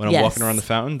when I'm Yes. walking around the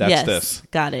fountain? That's Yes. this.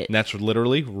 Got it. And that's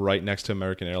literally right next to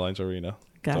American Airlines Arena.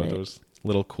 Got so it. Those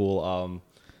little cool.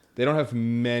 They don't have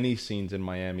many scenes in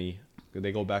Miami.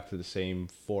 They go back to the same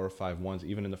 4 or 5 ones,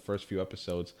 even in the first few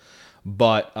episodes.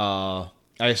 But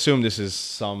I assume this is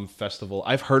some festival.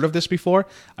 I've heard of this before.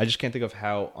 I just can't think of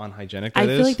how unhygienic that I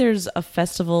is. feel like there's a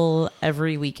festival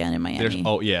every weekend in Miami.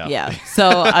 Oh, yeah. Yeah. So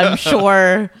I'm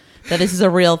sure that this is a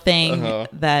real thing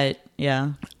that,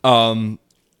 yeah.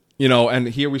 You know, and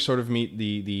here we sort of meet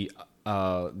the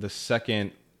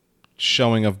second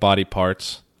showing of Body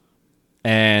Parts,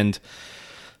 and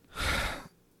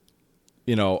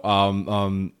you know,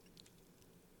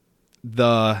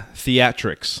 the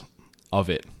theatrics of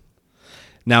it.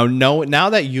 Now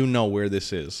that you know where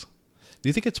this is, do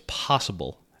you think it's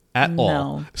possible at all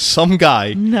No. some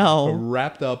guy No.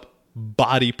 wrapped up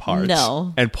body parts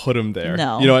No. and put them there?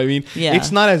 No. You know what I mean? Yeah.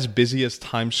 It's not as busy as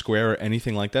Times Square or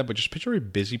anything like that, but just picture a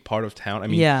busy part of town. I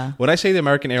mean, Yeah. when I say the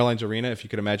American Airlines Arena, if you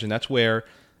could imagine, that's where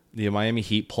the Miami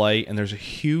Heat play, and there's a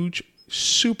huge,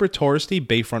 super touristy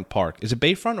Bayfront Park. Is it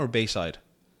Bayfront or Bayside?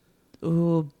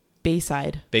 Ooh,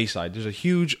 Bayside. Bayside. There's a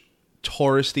huge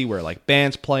touristy where like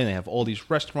bands play, and they have all these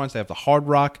restaurants. They have the Hard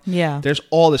Rock. Yeah. There's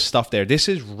all this stuff there. This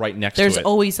is right next There's to it.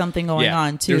 always something going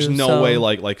on too. There's no so- way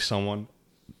like someone,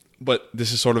 but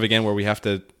this is sort of again where we have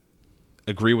to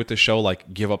agree with the show,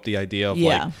 like give up the idea of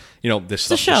Yeah. like, you know, this a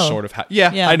stuff just show. sort of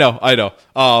yeah, Yeah. I know.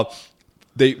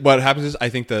 What happens is I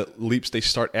think the leaps they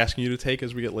start asking you to take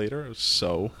as we get later,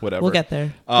 so whatever. We'll get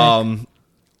there.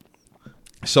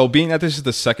 So being that this is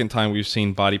the second time we've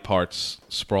seen Body Parts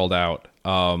sprawled out,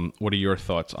 what are your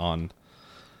thoughts on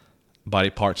Body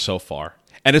Parts so far?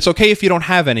 And it's okay if you don't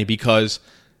have any, because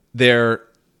they're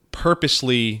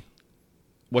purposely,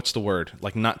 what's the word?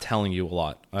 Like not telling you a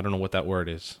lot. I don't know what that word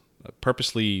is.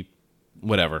 Purposely,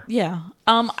 whatever. Yeah.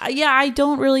 I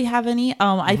don't really have any.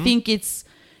 I think it's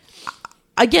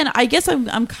again, I guess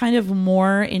I'm kind of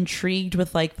more intrigued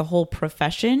with like the whole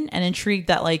profession, and intrigued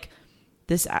that like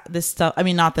this stuff. I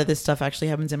mean, not that this stuff actually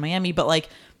happens in Miami, but like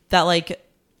that like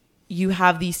you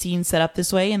have these scenes set up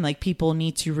this way, and like people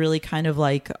need to really kind of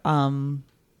like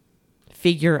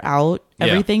figure out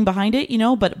everything behind it, you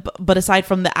know. But aside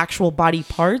from the actual body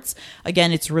parts,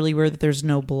 again, it's really weird that there's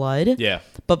no blood. Yeah.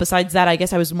 But besides that, I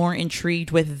guess I was more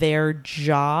intrigued with their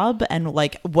job and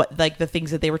like what like the things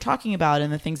that they were talking about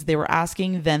and the things that they were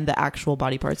asking than the actual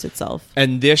body parts itself.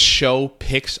 And this show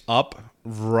picks up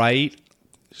right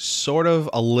sort of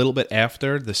a little bit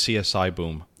after the CSI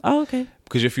boom. Oh, okay.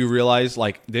 Because if you realize,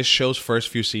 like, this show's first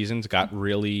few seasons got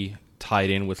really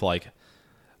tied in with like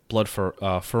blood for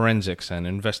forensics and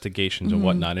investigations and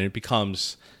whatnot, and it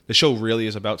becomes the show really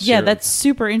is about that's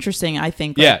super interesting. I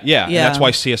think. Yeah. And that's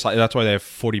why CSI. That's why they have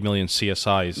 40 million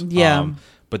CSIs. Yeah.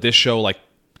 But this show like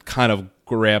kind of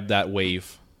grabbed that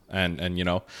wave, and you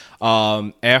know,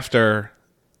 after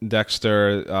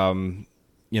Dexter,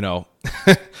 you know,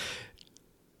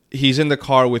 he's in the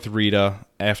car with Rita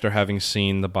after having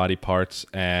seen the body parts,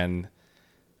 and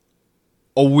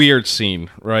a weird scene,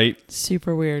 right?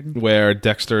 Super weird. Where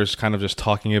Dexter's kind of just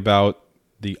talking about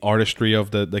the artistry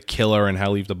of the killer and how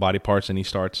he leaves the body parts, and he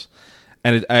starts,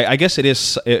 and I guess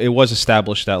it was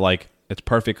established that like it's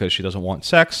perfect because she doesn't want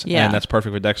sex, and that's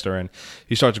perfect for Dexter, and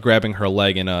he starts grabbing her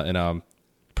leg in a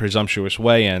presumptuous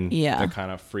way, and that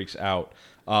kind of freaks out.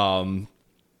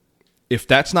 If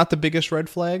that's not the biggest red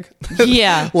flag,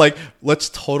 like let's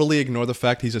totally ignore the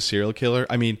fact he's a serial killer.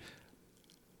 I mean,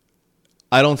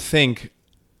 I don't think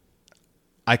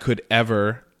I could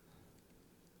ever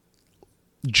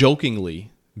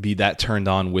jokingly be that turned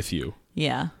on with you.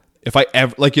 Yeah. If I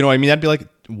ever, like, you know what I mean? I'd be like,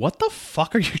 what the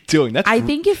fuck are you doing? That's, I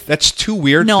think if that's too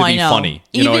weird to be funny.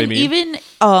 You know what I mean? Even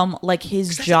like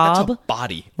his job. That's a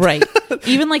body. Right.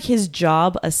 Even like his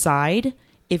job aside,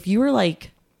 if you were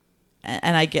like,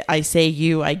 and I say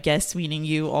you, I guess meaning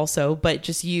you also, but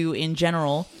just you in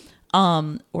general,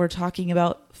 we're talking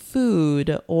about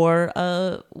food or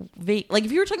like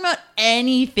if you were talking about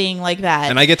anything like that,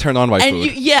 and I get turned on by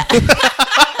food.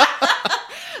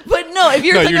 But no, if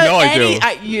you're talking you know about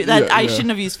I I shouldn't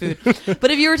have used food.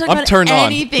 But if you were talking about turned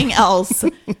anything else,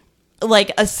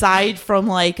 like aside from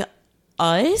like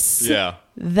us,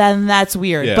 then that's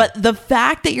weird. Yeah. But the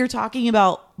fact that you're talking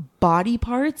about body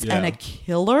parts and a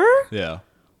killer,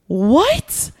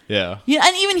 what? Yeah,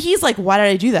 and even he's like, why did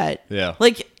I do that? Yeah,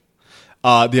 like.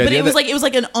 But it was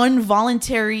like an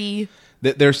involuntary.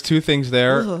 There's two things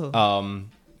there.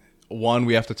 One,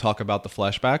 we have to talk about the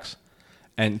flashbacks,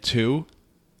 and two,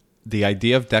 the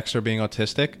idea of Dexter being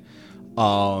autistic.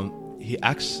 He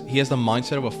has the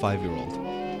mindset of a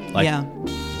 5-year-old. Like,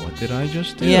 what did I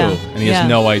just do? Yeah. And he has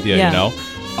no idea. You know.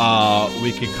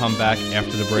 We could come back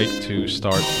after the break to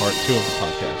start part 2 of the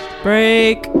podcast.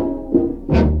 Break.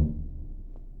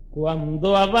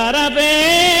 Cuando a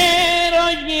Varadero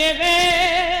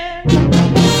llegué,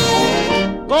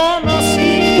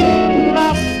 conocí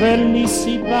la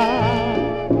felicidad.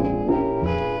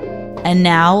 And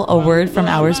now, a word from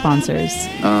our sponsors.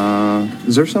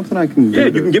 Is there something I can do? Yeah,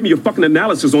 you can give me your fucking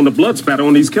analysis on the blood spatter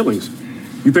on these killings.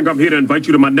 You think I'm here to invite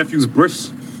you to my nephew's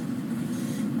bris?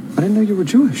 I didn't know you were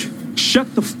Jewish.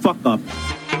 Shut the fuck up.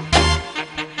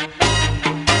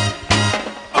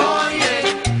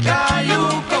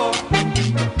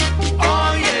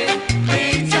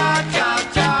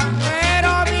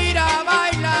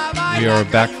 We are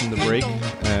back from the break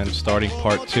and starting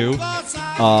part 2.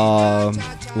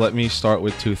 Let me start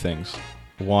with 2 things.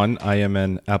 One, I am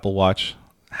an Apple Watch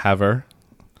haver.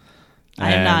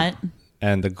 I am not.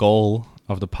 And the goal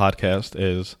of the podcast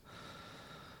is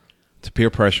to peer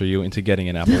pressure you into getting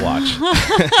an Apple Watch.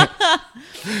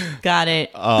 Got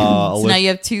it. So now you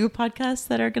have 2 podcasts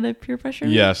that are going to peer pressure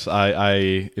me? Yes.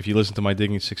 I if you listen to my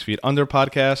Digging 6 Feet Under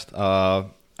podcast,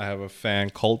 I have a fan,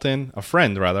 Colton, a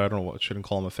friend rather. I don't know, shouldn't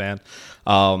call him a fan.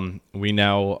 We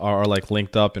now are like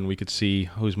linked up, and we could see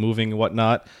who's moving and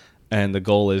whatnot. And the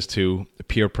goal is to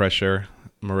peer pressure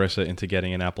Marissa into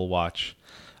getting an Apple Watch.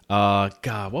 God,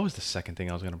 what was the second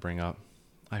thing I was going to bring up?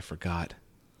 I forgot.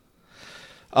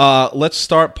 Let's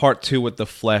start part 2 with the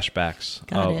flashbacks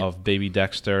of baby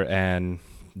Dexter and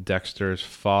Dexter's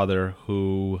father,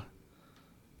 who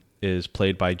is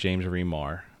played by James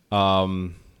Remar.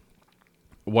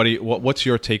 What's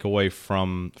your takeaway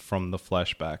from the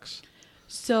flashbacks?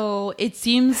 So it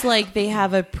seems like they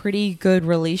have a pretty good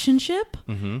relationship,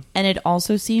 and it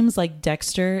also seems like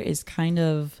Dexter is kind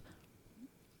of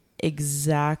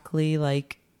exactly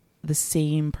like the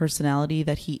same personality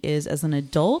that he is as an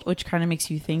adult, which kind of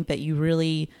makes you think that you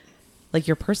really like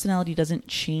your personality doesn't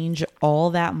change all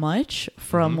that much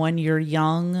from when you're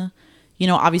young. You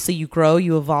know, obviously you grow,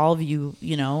 you evolve, you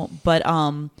know, but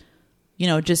you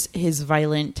know, just his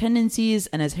violent tendencies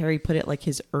and, as Harry put it, like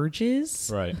his urges.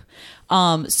 Right.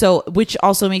 So which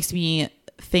also makes me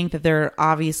think that there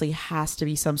obviously has to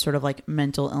be some sort of like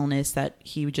mental illness that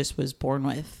he just was born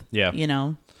with. Yeah. You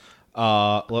know?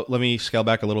 Let me scale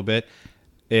back a little bit.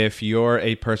 If you're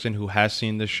a person who has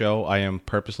seen the show, I am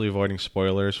purposely avoiding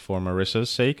spoilers for Marissa's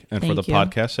sake and for Thank the you.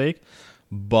 podcast sake.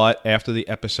 But after the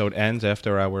episode ends,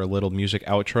 after our little music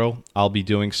outro, I'll be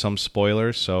doing some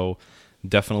spoilers. So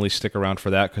definitely stick around for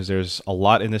that, because there's a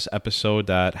lot in this episode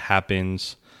that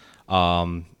happens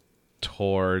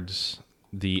towards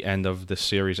the end of the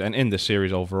series and in the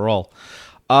series overall.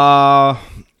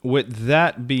 With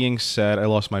that being said, I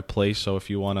lost my place, so if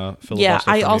you want to filibuster Yeah, for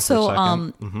I me also for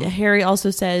a second. Harry also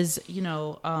says, you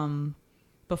know,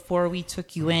 before we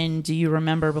took you in, do you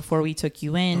remember before we took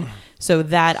you in? So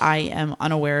that I am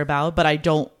unaware about, but I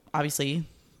don't obviously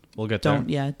We'll get don't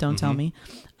there. yeah, don't tell me.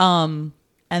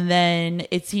 And then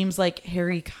it seems like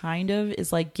Harry kind of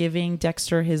is like giving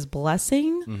Dexter his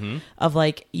blessing of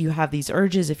like, you have these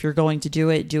urges. If you're going to do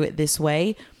it this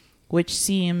way, which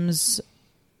seems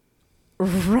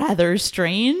rather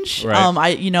strange.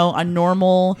 Right. You know, a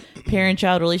normal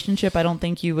parent-child relationship, I don't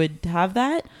think you would have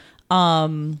that.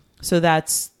 So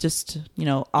that's just, you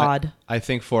know, odd. I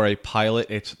think for a pilot,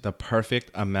 it's the perfect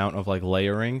amount of like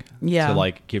layering Yeah. to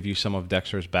like give you some of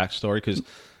Dexter's backstory, because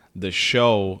the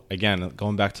show, again,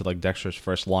 going back to like Dexter's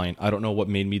first line, I don't know what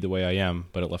made me the way I am,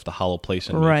 but it left a hollow place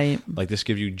in me. Right. Like this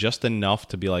gives you just enough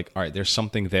to be like, all right, there's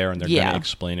something there, and they're Yeah. going to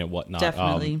explain it, whatnot.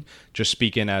 Definitely. Just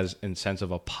speaking as in sense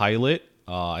of a pilot,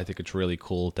 I think it's really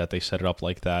cool that they set it up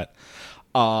like that.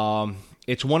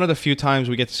 It's one of the few times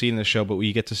we get to see in the show, but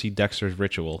we get to see Dexter's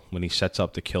ritual when he sets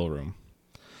up the kill room.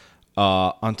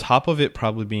 On top of it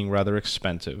probably being rather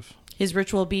expensive. His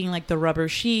ritual being like the rubber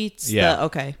sheets. Yeah.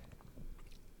 Okay.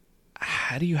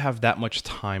 How do you have that much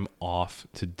time off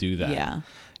to do that? Yeah.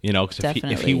 You know, because if he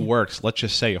Definitely. works, let's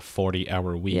just say a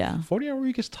 40-hour week. Yeah. 40-hour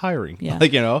week is tiring. Yeah.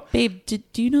 Like, you know? Babe,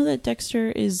 do you know that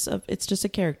Dexter is it's just a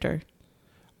character?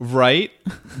 Right?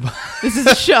 This is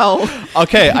a show.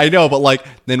 Okay, I know, but like,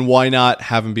 then why not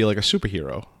have him be like a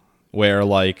superhero? Where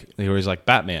like, he was like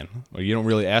Batman. Or you don't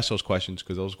really ask those questions,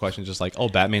 because those questions just like, oh,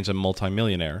 Batman's a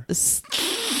multimillionaire.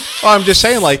 Well, I'm just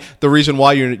saying, like, the reason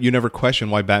why you never question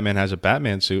why Batman has a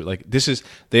Batman suit, like,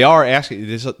 they are asking,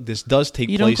 this does take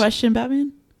You place. don't question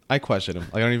Batman? I question him.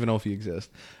 I don't even know if he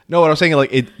exists. No, what I'm saying,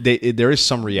 like, there is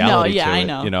some reality yeah, to I it,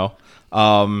 know. you know?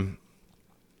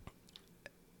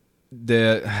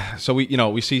 So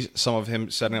we see some of him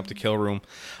setting up the kill room.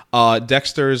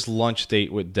 Dexter's lunch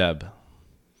date with Deb.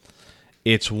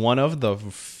 It's one of the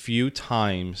few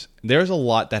times, there's a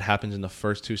lot that happens in the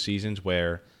first two seasons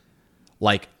where,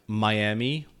 like,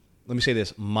 Miami, let me say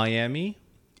this, Miami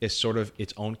is sort of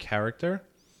its own character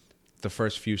the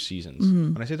first few seasons.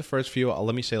 When I say the first few,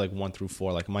 let me say like 1 through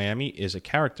 4. Like, Miami is a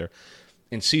character.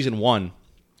 In season 1,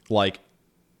 like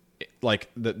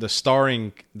the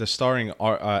starring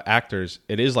actors,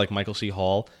 it is like Michael C.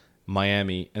 Hall,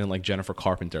 Miami, and then like Jennifer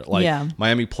Carpenter. Like, Yeah.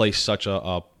 Miami plays such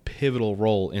a pivotal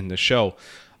role in the show.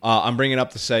 I'm bringing it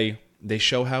up to say they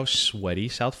show how sweaty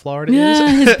South Florida Yeah,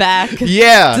 is. his back.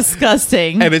 Yeah.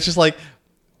 Disgusting. And it's just like,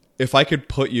 if I could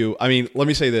put you, I mean, let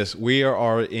me say this. We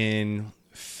are in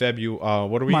February,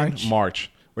 what are we March. in? March.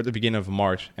 We're at the beginning of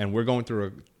March, and we're going through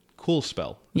a cool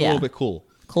spell. Yeah. A little bit cool.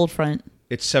 Cold front.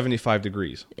 It's 75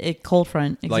 degrees. Cold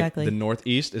front, exactly. Like, the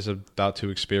Northeast is about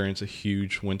to experience a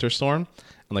huge winter storm,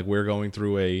 and like, we're going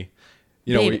through a,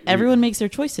 you know, Babe, everyone makes their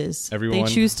choices. Everyone-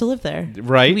 They choose to live there.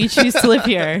 Right. We choose to live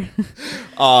here.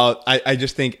 I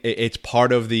just think it's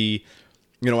part of the,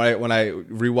 you know, when I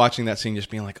rewatching that scene, just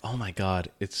being like, oh my god,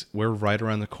 we're right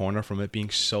around the corner from it being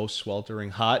so sweltering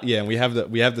hot. Yeah, and we have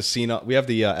the scene, we have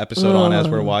the episode on as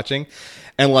we're watching,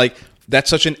 and like, that's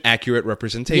such an accurate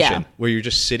representation. Yeah. Where you're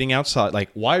just sitting outside. Like,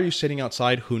 why are you sitting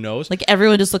outside? Who knows? Like,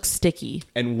 everyone just looks sticky.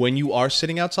 And when you are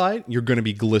sitting outside, you're going to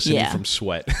be glistening Yeah. from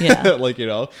sweat. Yeah. Like, you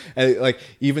know, and like,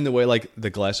 even the way like the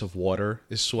glass of water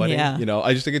is sweating, Yeah. you know,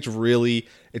 I just think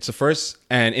it's the first,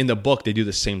 and in the book, they do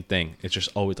the same thing. It's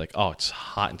just always like, oh, it's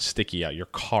hot and sticky out. Your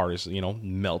car is, you know,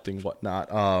 melting, whatnot.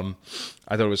 I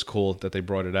thought it was cool that they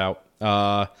brought it out.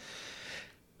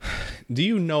 Do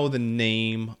you know the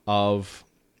name of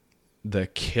the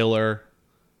killer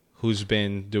who's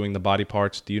been doing the body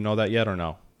parts? Do you know that yet or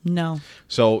no? No.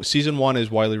 So season 1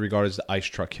 is widely regarded as the ice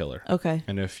truck killer. Okay.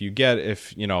 And if you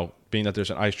know, being that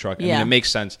there's an ice truck, I Yeah. mean, it makes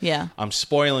sense. Yeah. I'm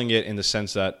spoiling it in the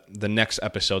sense that the next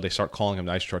episode they start calling him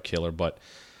the ice truck killer, but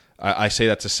I say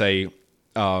that to say,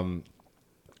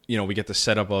 you we get the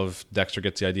setup of Dexter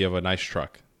gets the idea of an ice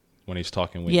truck when he's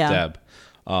talking with Yeah. Deb.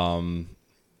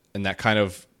 And that kind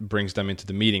of brings them into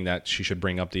the meeting that she should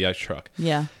bring up the ice truck.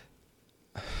 Yeah.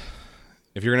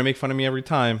 If you're going to make fun of me every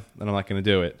time, then I'm not going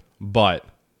to do it. But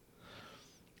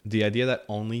the idea that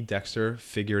only Dexter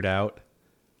figured out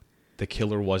the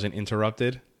killer wasn't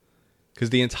interrupted, because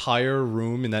the entire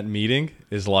room in that meeting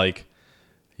is like,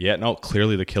 yeah, no,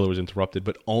 clearly the killer was interrupted,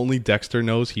 but only Dexter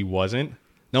knows he wasn't.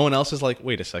 No one else is like,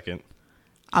 wait a second.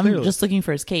 I'm Clearly. just looking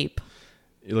for his cape.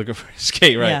 You're looking for a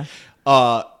skate, right?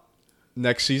 Yeah.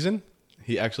 Next season,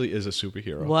 he actually is a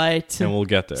superhero. What? And we'll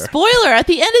get there. Spoiler at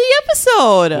the end of the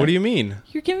episode. What do you mean?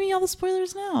 You're giving me all the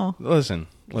spoilers now. Listen.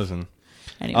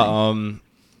 Anyway.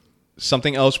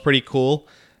 Something else pretty cool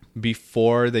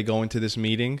before they go into this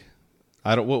meeting.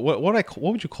 I don't. What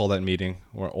would you call that meeting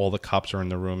where all the cops are in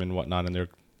the room and whatnot, and they're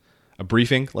a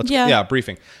briefing? A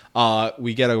briefing.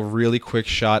 We get a really quick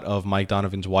shot of Mike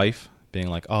Donovan's wife being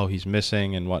like, "Oh, he's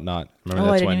missing" and whatnot.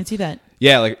 Remember I didn't even see that.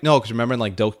 Yeah, like no, because remember,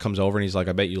 like Doak comes over and he's like,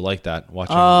 "I bet you like that."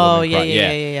 Watching. Oh, women cry.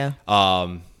 yeah.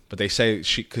 But they say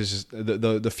because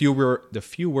the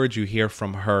few words you hear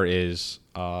from her is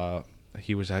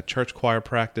he was at church choir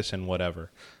practice and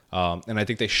whatever, and I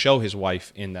think they show his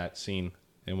wife in that scene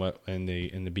in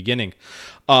the beginning.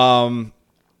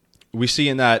 We see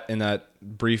in that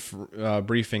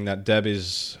briefing that Deb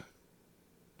is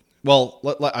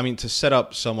to set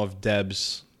up some of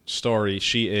Deb's story,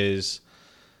 she is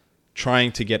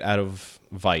trying to get out of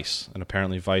Vice, and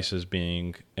apparently Vice is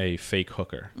being a fake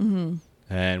hooker. Mm-hmm.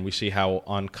 And we see how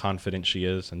unconfident she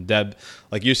is. And Deb,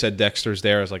 like you said, Dexter's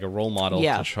there as like a role model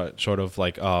to try, sort of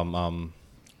like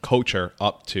coach her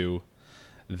up to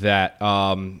that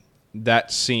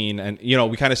that scene. And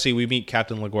we kind of we meet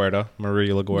Captain LaGuardia,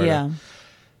 Maria LaGuardia. Yeah.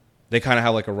 They kind of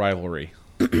have like a rivalry.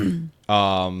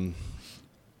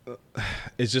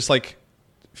 It's just like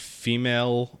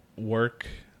female work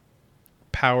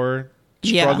power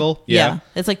struggle. Yeah.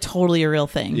 It's like totally a real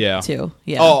thing. Yeah. Too.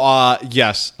 Yeah. Oh,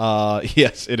 yes.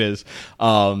 Yes, it is.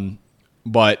 But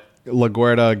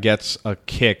LaGuardia gets a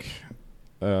kick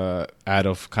out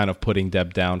of kind of putting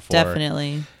Deb down for her.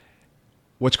 Definitely.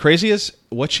 What's crazy is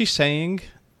what she's saying.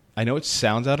 I know it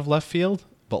sounds out of left field,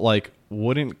 but like,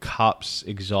 wouldn't cops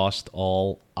exhaust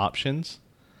all options?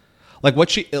 Like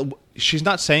what she's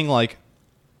not saying like,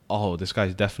 oh, this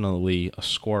guy's definitely a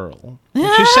squirrel.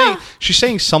 Like she's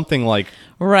saying something like,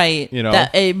 right.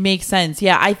 That it makes sense.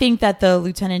 Yeah, I think that the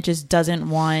lieutenant just doesn't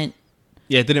want.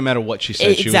 Yeah, it didn't matter what she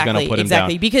said. She was going to put him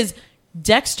down. Because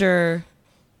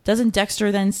doesn't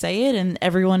Dexter then say it, and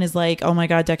everyone is like, "Oh my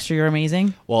God, Dexter, you're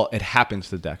amazing." Well, it happens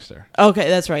to Dexter. Okay,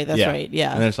 that's right. That's right.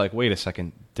 Yeah. And then it's like, wait a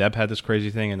second, Deb had this crazy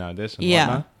thing, and now this, and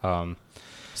whatnot.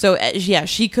 So yeah,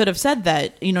 she could have said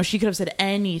that. She could have said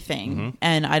anything, Mm-hmm.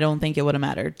 and I don't think it would have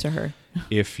mattered to her.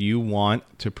 If you want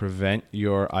to prevent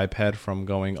your iPad from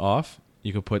going off,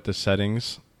 you could put the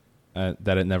settings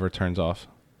that it never turns off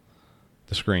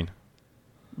the screen.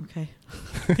 Okay,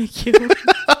 thank you.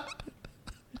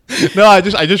 No, I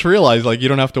just realized like you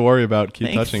don't have to worry about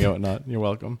keep touching it or not. You're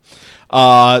welcome.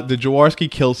 The Jaworski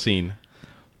kill scene.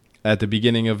 At the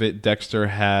beginning of it, Dexter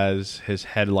has his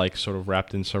head like sort of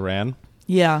wrapped in saran.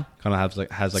 Yeah, Kind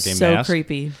of has like a so mask.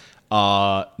 creepy.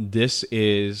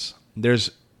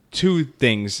 There's two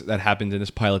things that happened in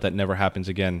this pilot that never happens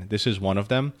again. This is one of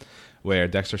them, where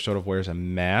Dexter sort of wears a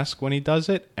mask when he does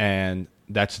it, and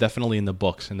that's definitely in the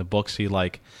books. In the books,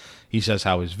 he says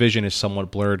how his vision is somewhat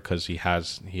blurred because he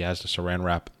has the saran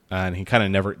wrap, and he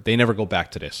kind of they never go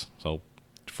back to this. So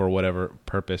for whatever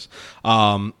purpose,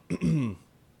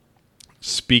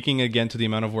 speaking again to the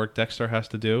amount of work Dexter has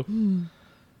to do.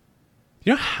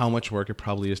 You know how much work it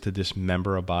probably is to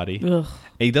dismember a body? Ugh.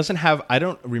 He doesn't have, I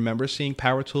don't remember seeing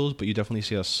power tools, but you definitely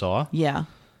see a saw. Yeah.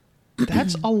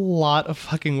 That's a lot of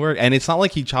fucking work. And it's not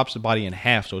like he chops the body in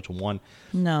half, so it's one.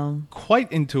 No.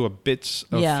 Quite into a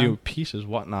few pieces,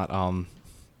 whatnot.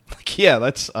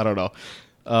 That's, I don't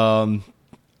know.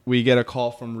 We get a call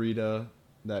from Rita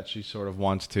that she sort of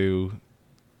wants to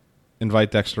invite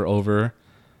Dexter over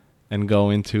and go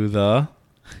into the...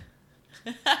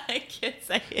 I can't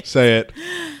say it. Say it.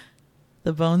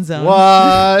 The bone zone.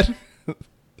 What?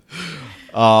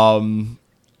 And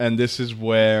this is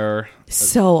where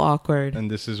So awkward. and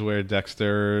this is where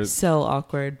Dexter So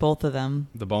awkward. Both of them.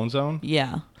 the bone zone.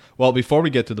 Yeah. Well, before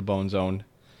we get to the bone zone,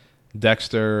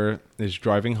 Dexter is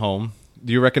driving home.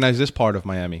 Do you recognize this part of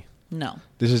Miami? No.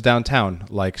 This is downtown,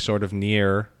 like sort of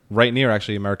right near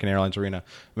actually American Airlines Arena.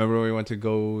 Remember when we went to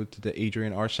go to the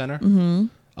Adrian R Center? Mm-hmm.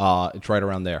 It's right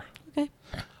around there. Okay.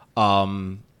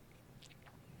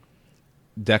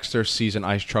 Dexter sees an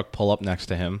ice truck pull up next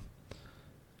to him,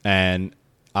 and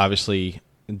obviously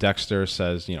Dexter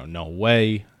says, no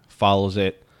way, follows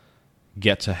it,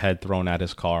 gets a head thrown at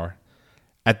his car.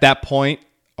 At that point,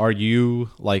 are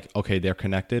you like, okay, they're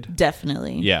connected?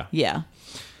 Definitely. Yeah. Yeah.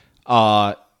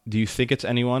 Do you think it's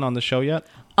anyone on the show yet?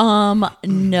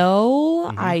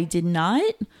 No, I did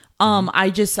not. I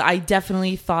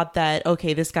definitely thought that,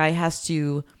 okay, this guy has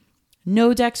to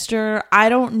know Dexter. I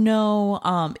don't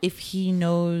know if he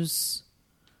knows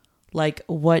like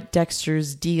what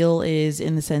Dexter's deal is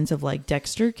in the sense of like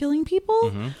Dexter killing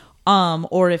people.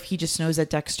 Or if he just knows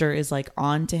that Dexter is like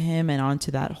onto him and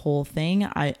onto that whole thing.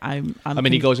 I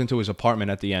mean, he goes into his apartment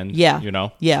at the end. Yeah.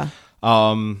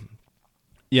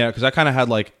 Yeah, because I kind of had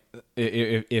like,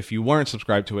 if you weren't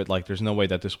subscribed to it, like there's no way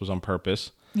that this was on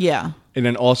purpose. Yeah. And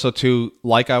then also too,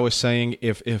 like I was saying,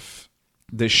 if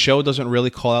the show doesn't really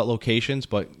call out locations,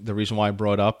 but the reason why I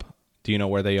brought up, do you know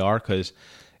where they are? Because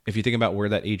if you think about where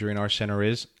that Adrian R. Center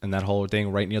is and that whole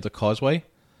thing right near the causeway,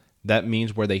 that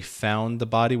means where they found the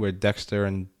body, where Dexter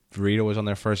and Rita was on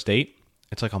their first date,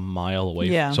 it's like a mile away.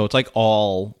 Yeah. So it's like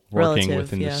all working Relative,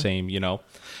 within the yeah. same,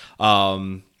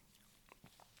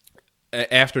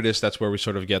 After this, that's where we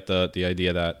sort of get the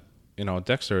idea that,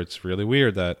 Dexter, it's really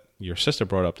weird that your sister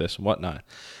brought up this and whatnot.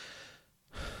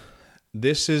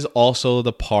 This is also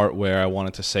the part where I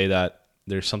wanted to say that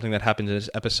there's something that happens in this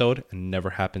episode and never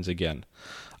happens again.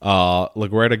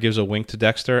 LaGuerta gives a wink to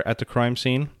Dexter at the crime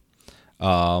scene.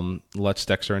 Lets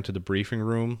Dexter into the briefing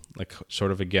room, like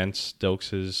sort of against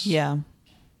Stokes's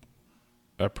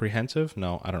apprehensive.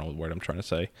 No, I don't know what word I'm trying to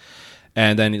say.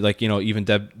 And then, like, even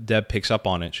Deb picks up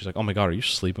on it. She's like, "Oh my God, are you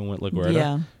sleeping with LaGuerta?"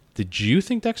 Yeah. Did you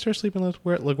think Dexter was sleeping with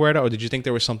LaGuerta, or did you think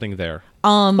there was something there?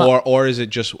 Or is it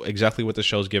just exactly what the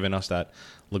show's given us, that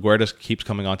LaGuerta keeps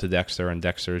coming on to Dexter and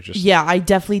Dexter just... Yeah, I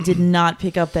definitely did not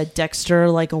pick up that Dexter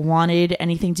like wanted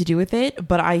anything to do with it,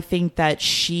 but I think that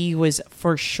she was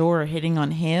for sure hitting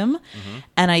on him,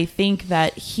 and I think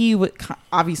that he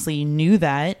obviously knew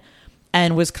that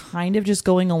and was kind of just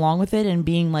going along with it and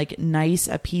being like nice,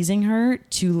 appeasing her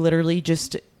to literally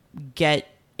just get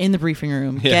in the briefing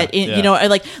room, like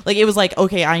it was like,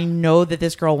 okay, I know that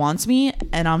this girl wants me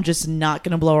and I'm just not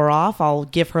going to blow her off. I'll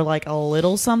give her like a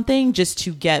little something just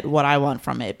to get what I want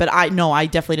from it. But I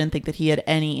definitely didn't think that he had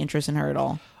any interest in her at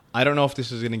all. I don't know if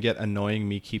this is going to get annoying,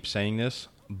 me keep saying this,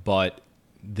 but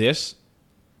this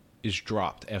is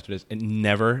dropped after this. It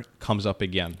never comes up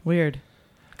again. Weird.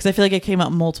 Because I feel like it came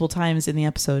up multiple times in the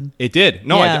episode. It did.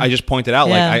 No, I just pointed out,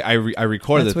 like I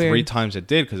recorded That's it 3 weird. times it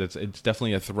did, because it's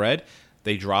definitely a thread.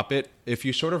 They drop it. If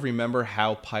you sort of remember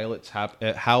how pilots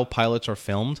are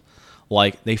filmed,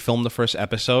 like they film the first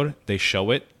episode, they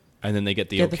show it, and then they get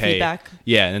the okay. The feedback.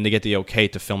 Yeah, and then they get the okay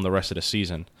to film the rest of the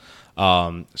season.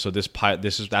 So that's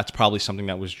probably something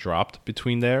that was dropped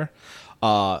between there.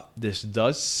 This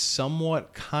does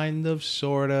somewhat, kind of,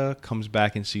 sorta comes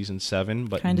back in season 7,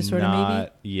 but kind of, sorta,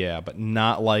 maybe. Yeah, but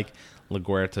not like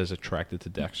LaGuerta is attracted to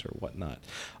Dexter or whatnot.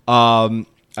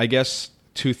 I guess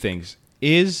 2 things.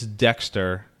 Is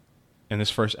Dexter in this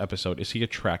first episode, is he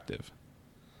attractive?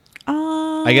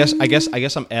 I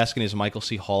guess I'm asking, is Michael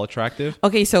C. Hall attractive?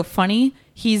 Okay, so funny,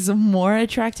 he's more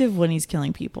attractive when he's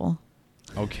killing people.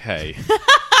 Okay.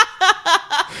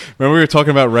 Remember we were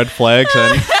talking about red flags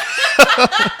and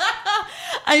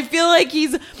I feel like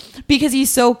because he's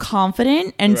so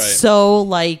confident and so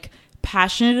like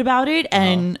passionate about it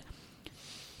and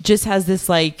just has this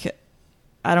like,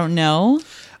 I don't know.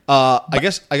 I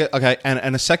guess okay.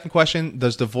 And a second question: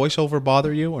 does the voiceover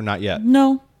bother you or not yet?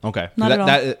 No. Okay. Not at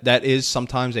all. That is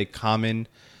sometimes a common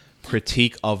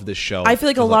critique of the show. I feel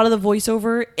like a lot of the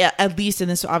voiceover, at least in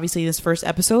this, obviously this first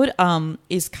episode,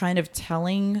 is kind of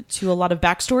telling to a lot of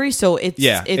backstory. So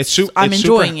I'm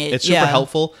enjoying it. It's super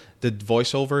helpful. The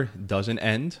voiceover doesn't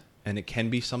end, and it can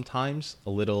be sometimes a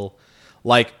little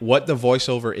like what the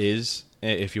voiceover is.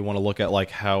 If you want to look at like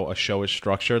how a show is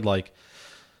structured, like,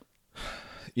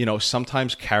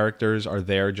 sometimes characters are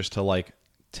there just to like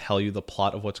tell you the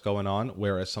plot of what's going on,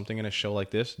 whereas something in a show like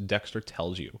this, Dexter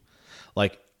tells you.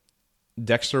 Like,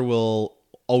 Dexter will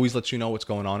always let you know what's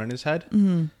going on in his head.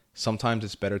 Mm-hmm. Sometimes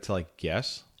it's better to like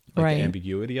guess, like the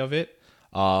ambiguity of it.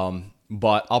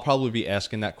 But I'll probably be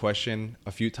asking that question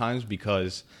a few times,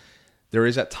 because there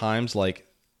is at times like,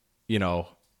 the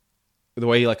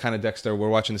way he like kind of Dexter, we're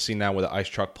watching the scene now where the ice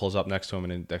truck pulls up next to him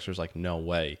and then Dexter's like, no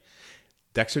way.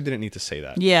 Dexter didn't need to say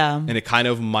that. Yeah. And it kind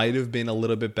of might have been a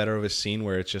little bit better of a scene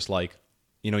where it's just like,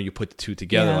 you put the 2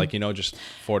 together, like, just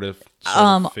for the sort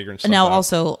of figuring stuff now out.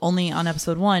 Also only on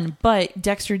episode 1, but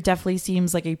Dexter definitely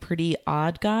seems like a pretty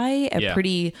odd guy,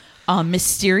 pretty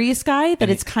mysterious guy that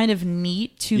it's kind of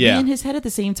neat to be in his head at the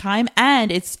same time.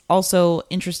 And it's also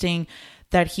interesting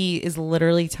that he is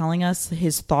literally telling us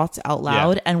his thoughts out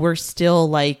loud, and we're still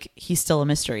like, he's still a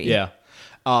mystery. Yeah.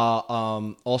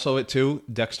 Also, it too,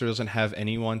 Dexter doesn't have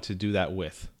anyone to do that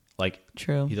with. Like,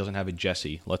 True. He doesn't have a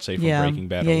Jesse, let's say, from Yeah. Breaking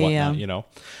Bad Yeah, or yeah, whatnot, yeah. you know.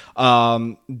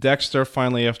 Dexter,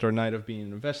 finally, after a night of being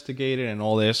investigated and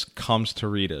all this, comes to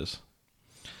Rita's.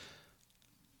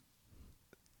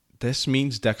 This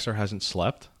means Dexter hasn't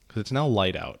slept, because it's now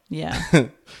light out. Yeah.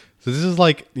 So this is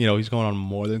like, you know, he's going on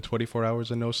more than 24 hours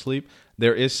of no sleep.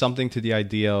 There is something to the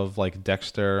idea of like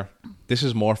Dexter. This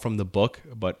is more from the book,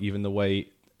 but even the way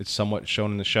it's somewhat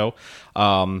shown in the show,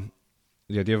 the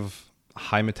idea of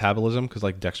high metabolism, because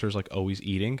like Dexter's like always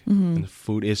eating, and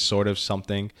food is sort of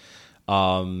something.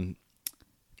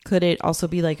 Could it also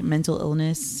be like mental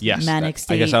illness, Yes, manic I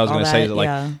state? guess I was all going to say that? that like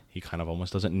Yeah. he kind of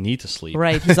almost doesn't need to sleep.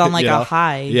 Right. He's on like You a know?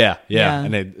 high. Yeah. Yeah.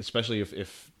 And especially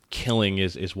if killing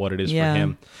is what it is Yeah. for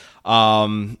him.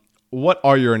 What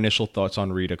are your initial thoughts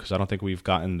on Rita? Because I don't think we've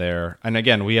gotten there. And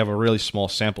again, we have a really small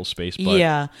sample space. But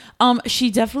Yeah.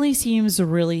 She definitely seems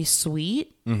really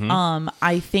sweet. Mm-hmm.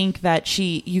 I think that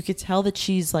you could tell that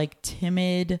she's like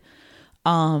timid,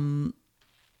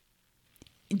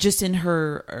 just in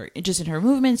her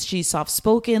movements. She's soft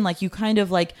spoken. Like you kind of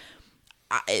like,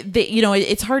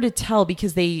 it's hard to tell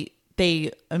because they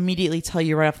immediately tell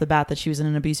you right off the bat that she was in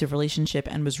an abusive relationship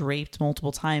and was raped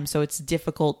multiple times. So it's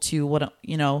difficult to what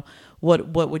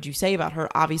would you say about her?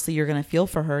 Obviously you're going to feel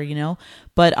for her,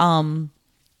 but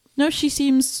no, she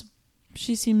seems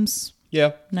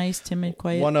yeah, nice, timid,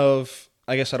 quiet.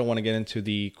 I guess I don't want to get into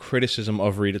the criticism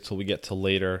of Rita till we get to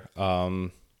later.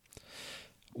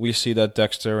 We see that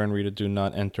Dexter and Rita do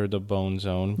not enter the bone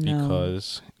zone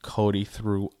because Cody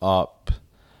threw up.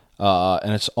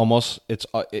 And it's almost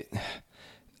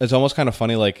kind of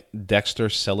funny. Like Dexter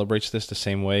celebrates this the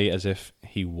same way as if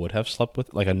he would have slept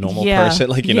with like a normal person.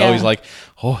 Like, he's like,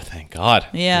 oh, thank God.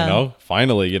 Yeah.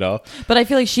 Finally, But I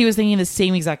feel like she was thinking the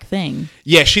same exact thing.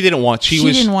 Yeah, she didn't want. She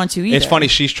didn't want to either. It's funny.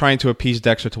 She's trying to appease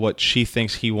Dexter to what she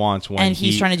thinks he wants, And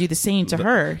he's trying to do the same to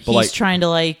her. He's like, trying to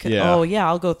oh yeah,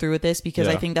 I'll go through with this because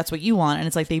I Yeah. think that's what you want. And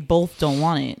it's like they both don't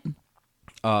want it.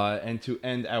 And to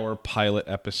end our pilot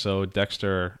episode,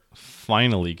 Dexter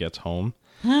finally gets home.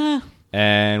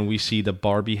 And we see the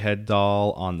Barbie head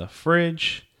doll on the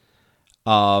fridge.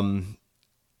 In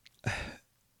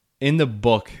the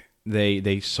book,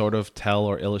 they sort of tell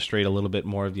or illustrate a little bit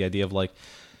more of the idea of like,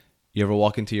 you ever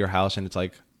walk into your house and it's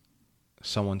like,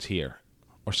 someone's here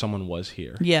or someone was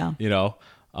here. Yeah.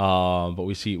 But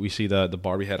we see the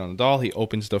Barbie head on the doll. He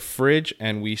opens the fridge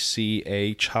and we see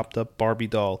a chopped up Barbie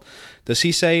doll. Does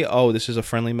he say, "Oh, this is a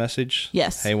friendly message"?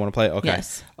 Yes. Hey, want to play? Okay.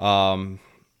 Yes. And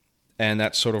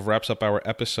that sort of wraps up our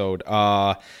episode.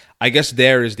 I guess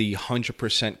there is the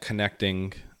 100%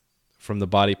 connecting from the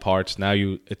body parts. Now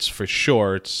it's for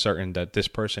sure, it's certain that this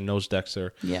person knows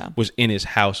Dexter. Yeah. Was in his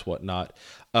house, whatnot.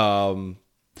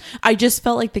 I just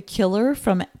felt like the killer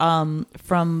from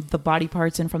the body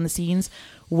parts and from the scenes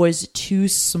was too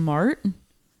smart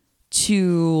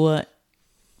to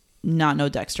not know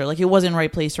Dexter. Like it wasn't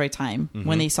right place, right time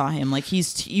when they saw him. Like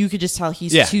you could just tell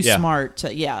he's too smart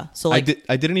to, So like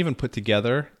I didn't even put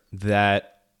together that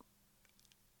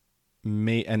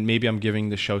maybe I'm giving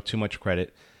the show too much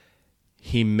credit.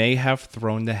 He may have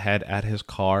thrown the head at his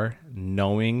car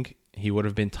knowing he would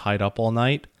have been tied up all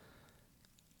night.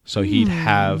 So he'd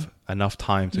have enough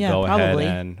time to go probably.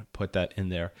 ahead and put that in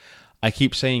there. I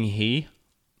keep saying he.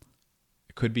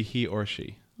 It could be he or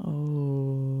she.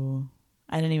 Oh,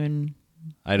 I didn't even.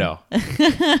 I know.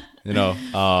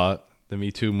 The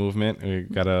Me Too movement. We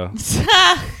gotta.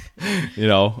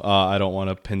 I don't want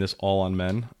to pin this all on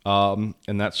men.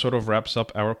 And that sort of wraps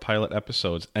up our pilot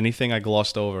episodes. Anything I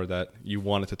glossed over that you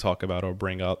wanted to talk about or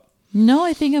bring up? No,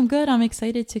 I think I'm good. I'm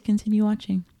excited to continue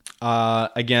watching.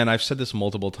 Again, I've said this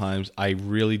multiple times. I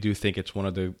really do think it's one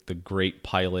of the great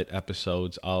pilot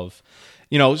episodes of,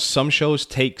 some shows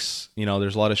takes,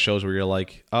 there's a lot of shows where you're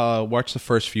like, watch the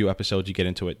first few episodes, you get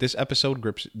into it. This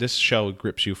show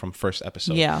grips you from first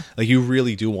episode. Yeah. Like you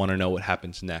really do want to know what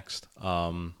happens next.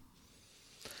 I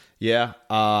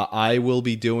will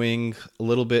be doing a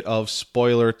little bit of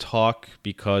spoiler talk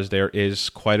because there is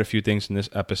quite a few things in this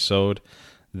episode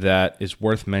that is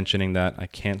worth mentioning that I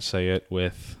can't say it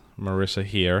with Marissa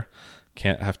here.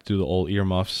 Can't have to do the old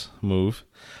earmuffs move.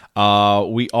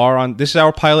 This is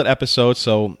our pilot episode,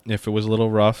 so if it was a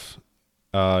little rough,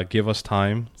 give us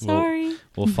time. Sorry.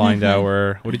 We'll find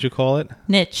our, what did you call it?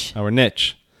 Niche. Our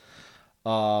niche.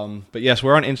 But yes,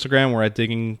 we're on Instagram. We're at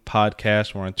Digging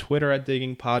Podcast. We're on Twitter at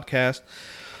Digging Podcast.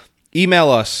 Email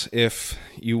us if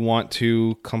you want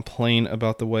to complain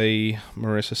about the way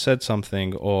Marissa said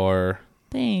something or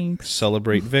Thanks.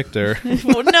 Celebrate Victor.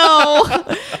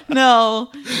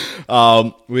 No.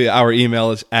 Our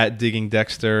email is at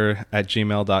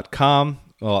diggingdexter@gmail.com.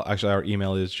 Well, actually, our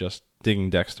email is just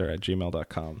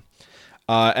diggingdexter@gmail.com.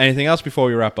 Anything else before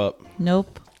we wrap up?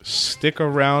 Nope. Stick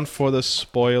around for the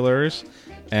spoilers,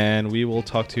 and we will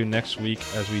talk to you next week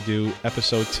as we do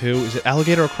episode 2. Is it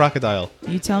alligator or crocodile?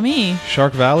 You tell me.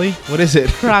 Shark Valley? What is it?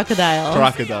 Crocodile.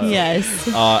 Crocodile. Yes.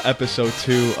 Episode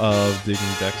 2 of Digging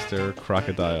Dexter,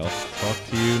 Crocodile. Talk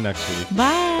to you next week.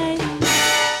 Bye.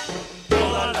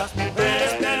 Todas las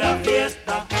mujeres de la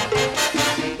fiesta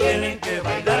tienen que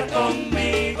bailar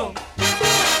conmigo.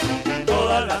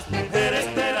 Todas las mujeres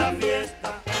de la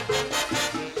fiesta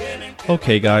tienen que...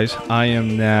 Okay, guys, I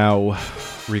am now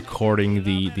recording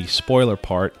the spoiler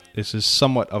part. This is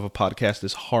somewhat of a podcast.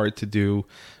 It's hard to do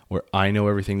where I know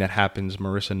everything that happens.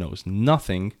 Marissa knows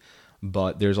nothing.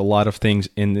 But there's a lot of things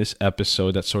in this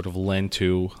episode that sort of lend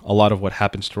to a lot of what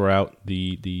happens throughout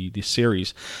the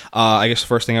series. I guess the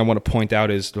first thing I want to point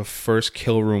out is the first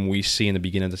kill room we see in the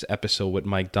beginning of this episode with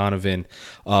Mike Donovan.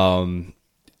 God,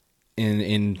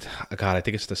 I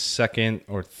think it's the second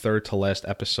or third to last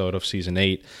episode of season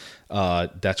 8.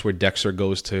 That's where Dexter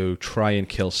goes to try and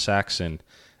kill Saxon,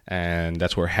 and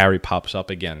that's where Harry pops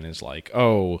up again and is like,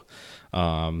 "Oh,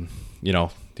 do you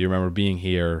remember being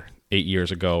here 8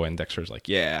 years ago?" And Dexter's like,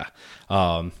 "Yeah."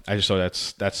 I just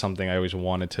thought that's something I always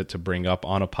wanted to bring up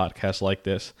on a podcast like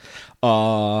this.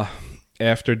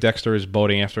 After Dexter is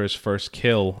boating after his first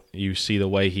kill, you see the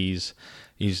way he's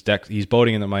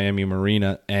boating in the Miami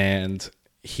Marina, and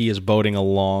he is boating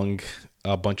along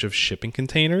a bunch of shipping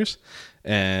containers.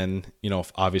 And,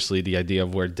 obviously the idea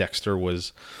of where Dexter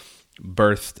was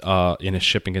birthed in a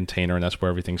shipping container, and that's where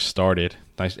everything started.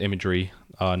 Nice imagery,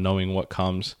 knowing what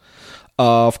comes.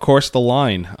 Of course, the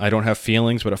line, "I don't have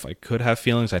feelings, but if I could have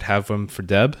feelings, I'd have them for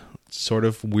Deb," sort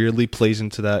of weirdly plays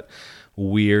into that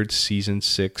weird season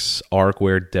 6 arc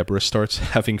where Deborah starts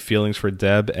having feelings for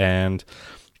Deb, and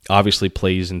obviously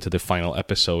plays into the final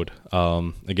episode.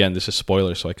 Again, this is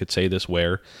spoiler, so I could say this,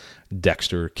 where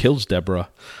Dexter kills Deborah.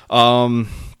 When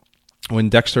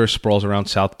Dexter sprawls around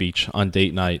South Beach on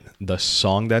date night, the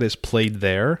song that is played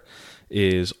there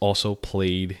is also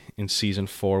played in season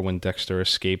 4 when Dexter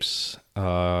escapes.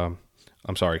 When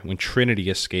Trinity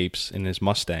escapes in his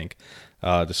Mustang.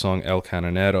 The song El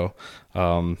Canonero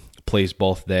plays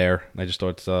both there. I just thought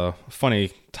it's a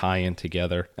funny tie-in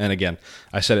together. And again,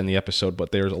 I said it in the episode,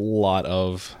 but there's a lot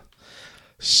of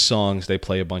songs they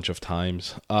play a bunch of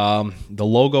times. The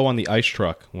logo on the ice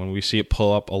truck, when we see it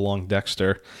pull up along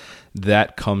Dexter,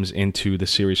 that comes into the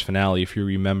series finale. If you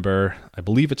remember, I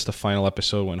believe it's the final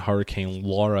episode when Hurricane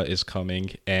Laura is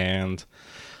coming, and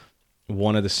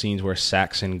one of the scenes where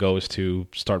Saxon goes to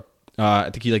start, I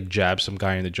think he jabs some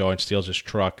guy in the jaw and steals his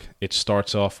truck. It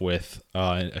starts off with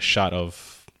a shot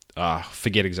of,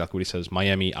 forget exactly what he says,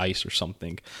 Miami Ice or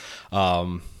something.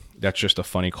 That's just a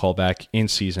funny callback in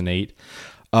season 8.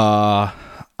 I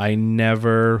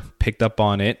never picked up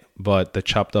on it, but the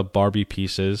chopped up Barbie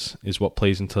pieces is what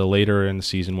plays into later in the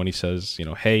season when he says,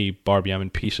 "Hey, Barbie, I'm in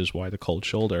pieces. Why the cold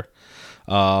shoulder?"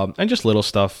 And just little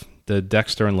stuff. The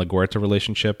Dexter and LaGuerta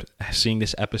relationship, seeing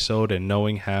this episode and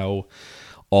knowing how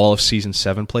all of season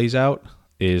 7 plays out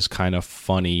is kind of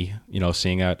funny.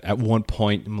 Seeing at one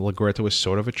point LaGuerta was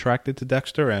sort of attracted to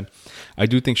Dexter, and I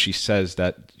do think she says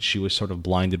that she was sort of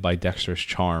blinded by Dexter's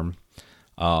charm.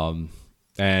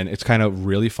 And it's kind of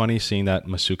really funny seeing that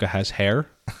Masuka has hair.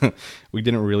 We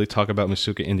didn't really talk about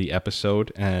Masuka in the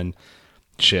episode, and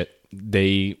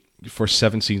for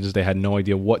 7 seasons they had no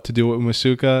idea what to do with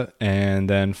Masuka, and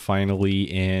then finally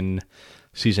in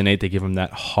season 8 they give him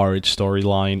that horrid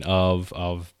storyline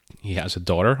of he has a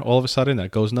daughter all of a sudden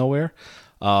that goes nowhere.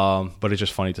 But it's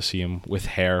just funny to see him with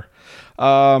hair.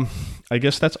 I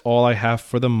guess that's all I have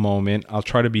for the moment. I'll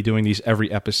try to be doing these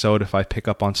every episode if I pick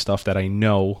up on stuff that I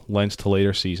know lends to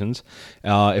later seasons.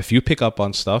 If you pick up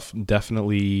on stuff,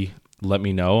 definitely let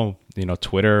me know.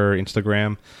 Twitter,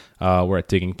 Instagram, we're at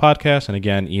Digging Podcast, and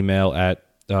again, email at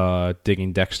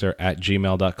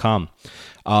diggingdexter@gmail.com.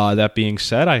 That being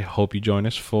said, I hope you join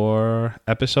us for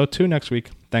episode 2 next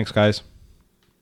week. Thanks, guys.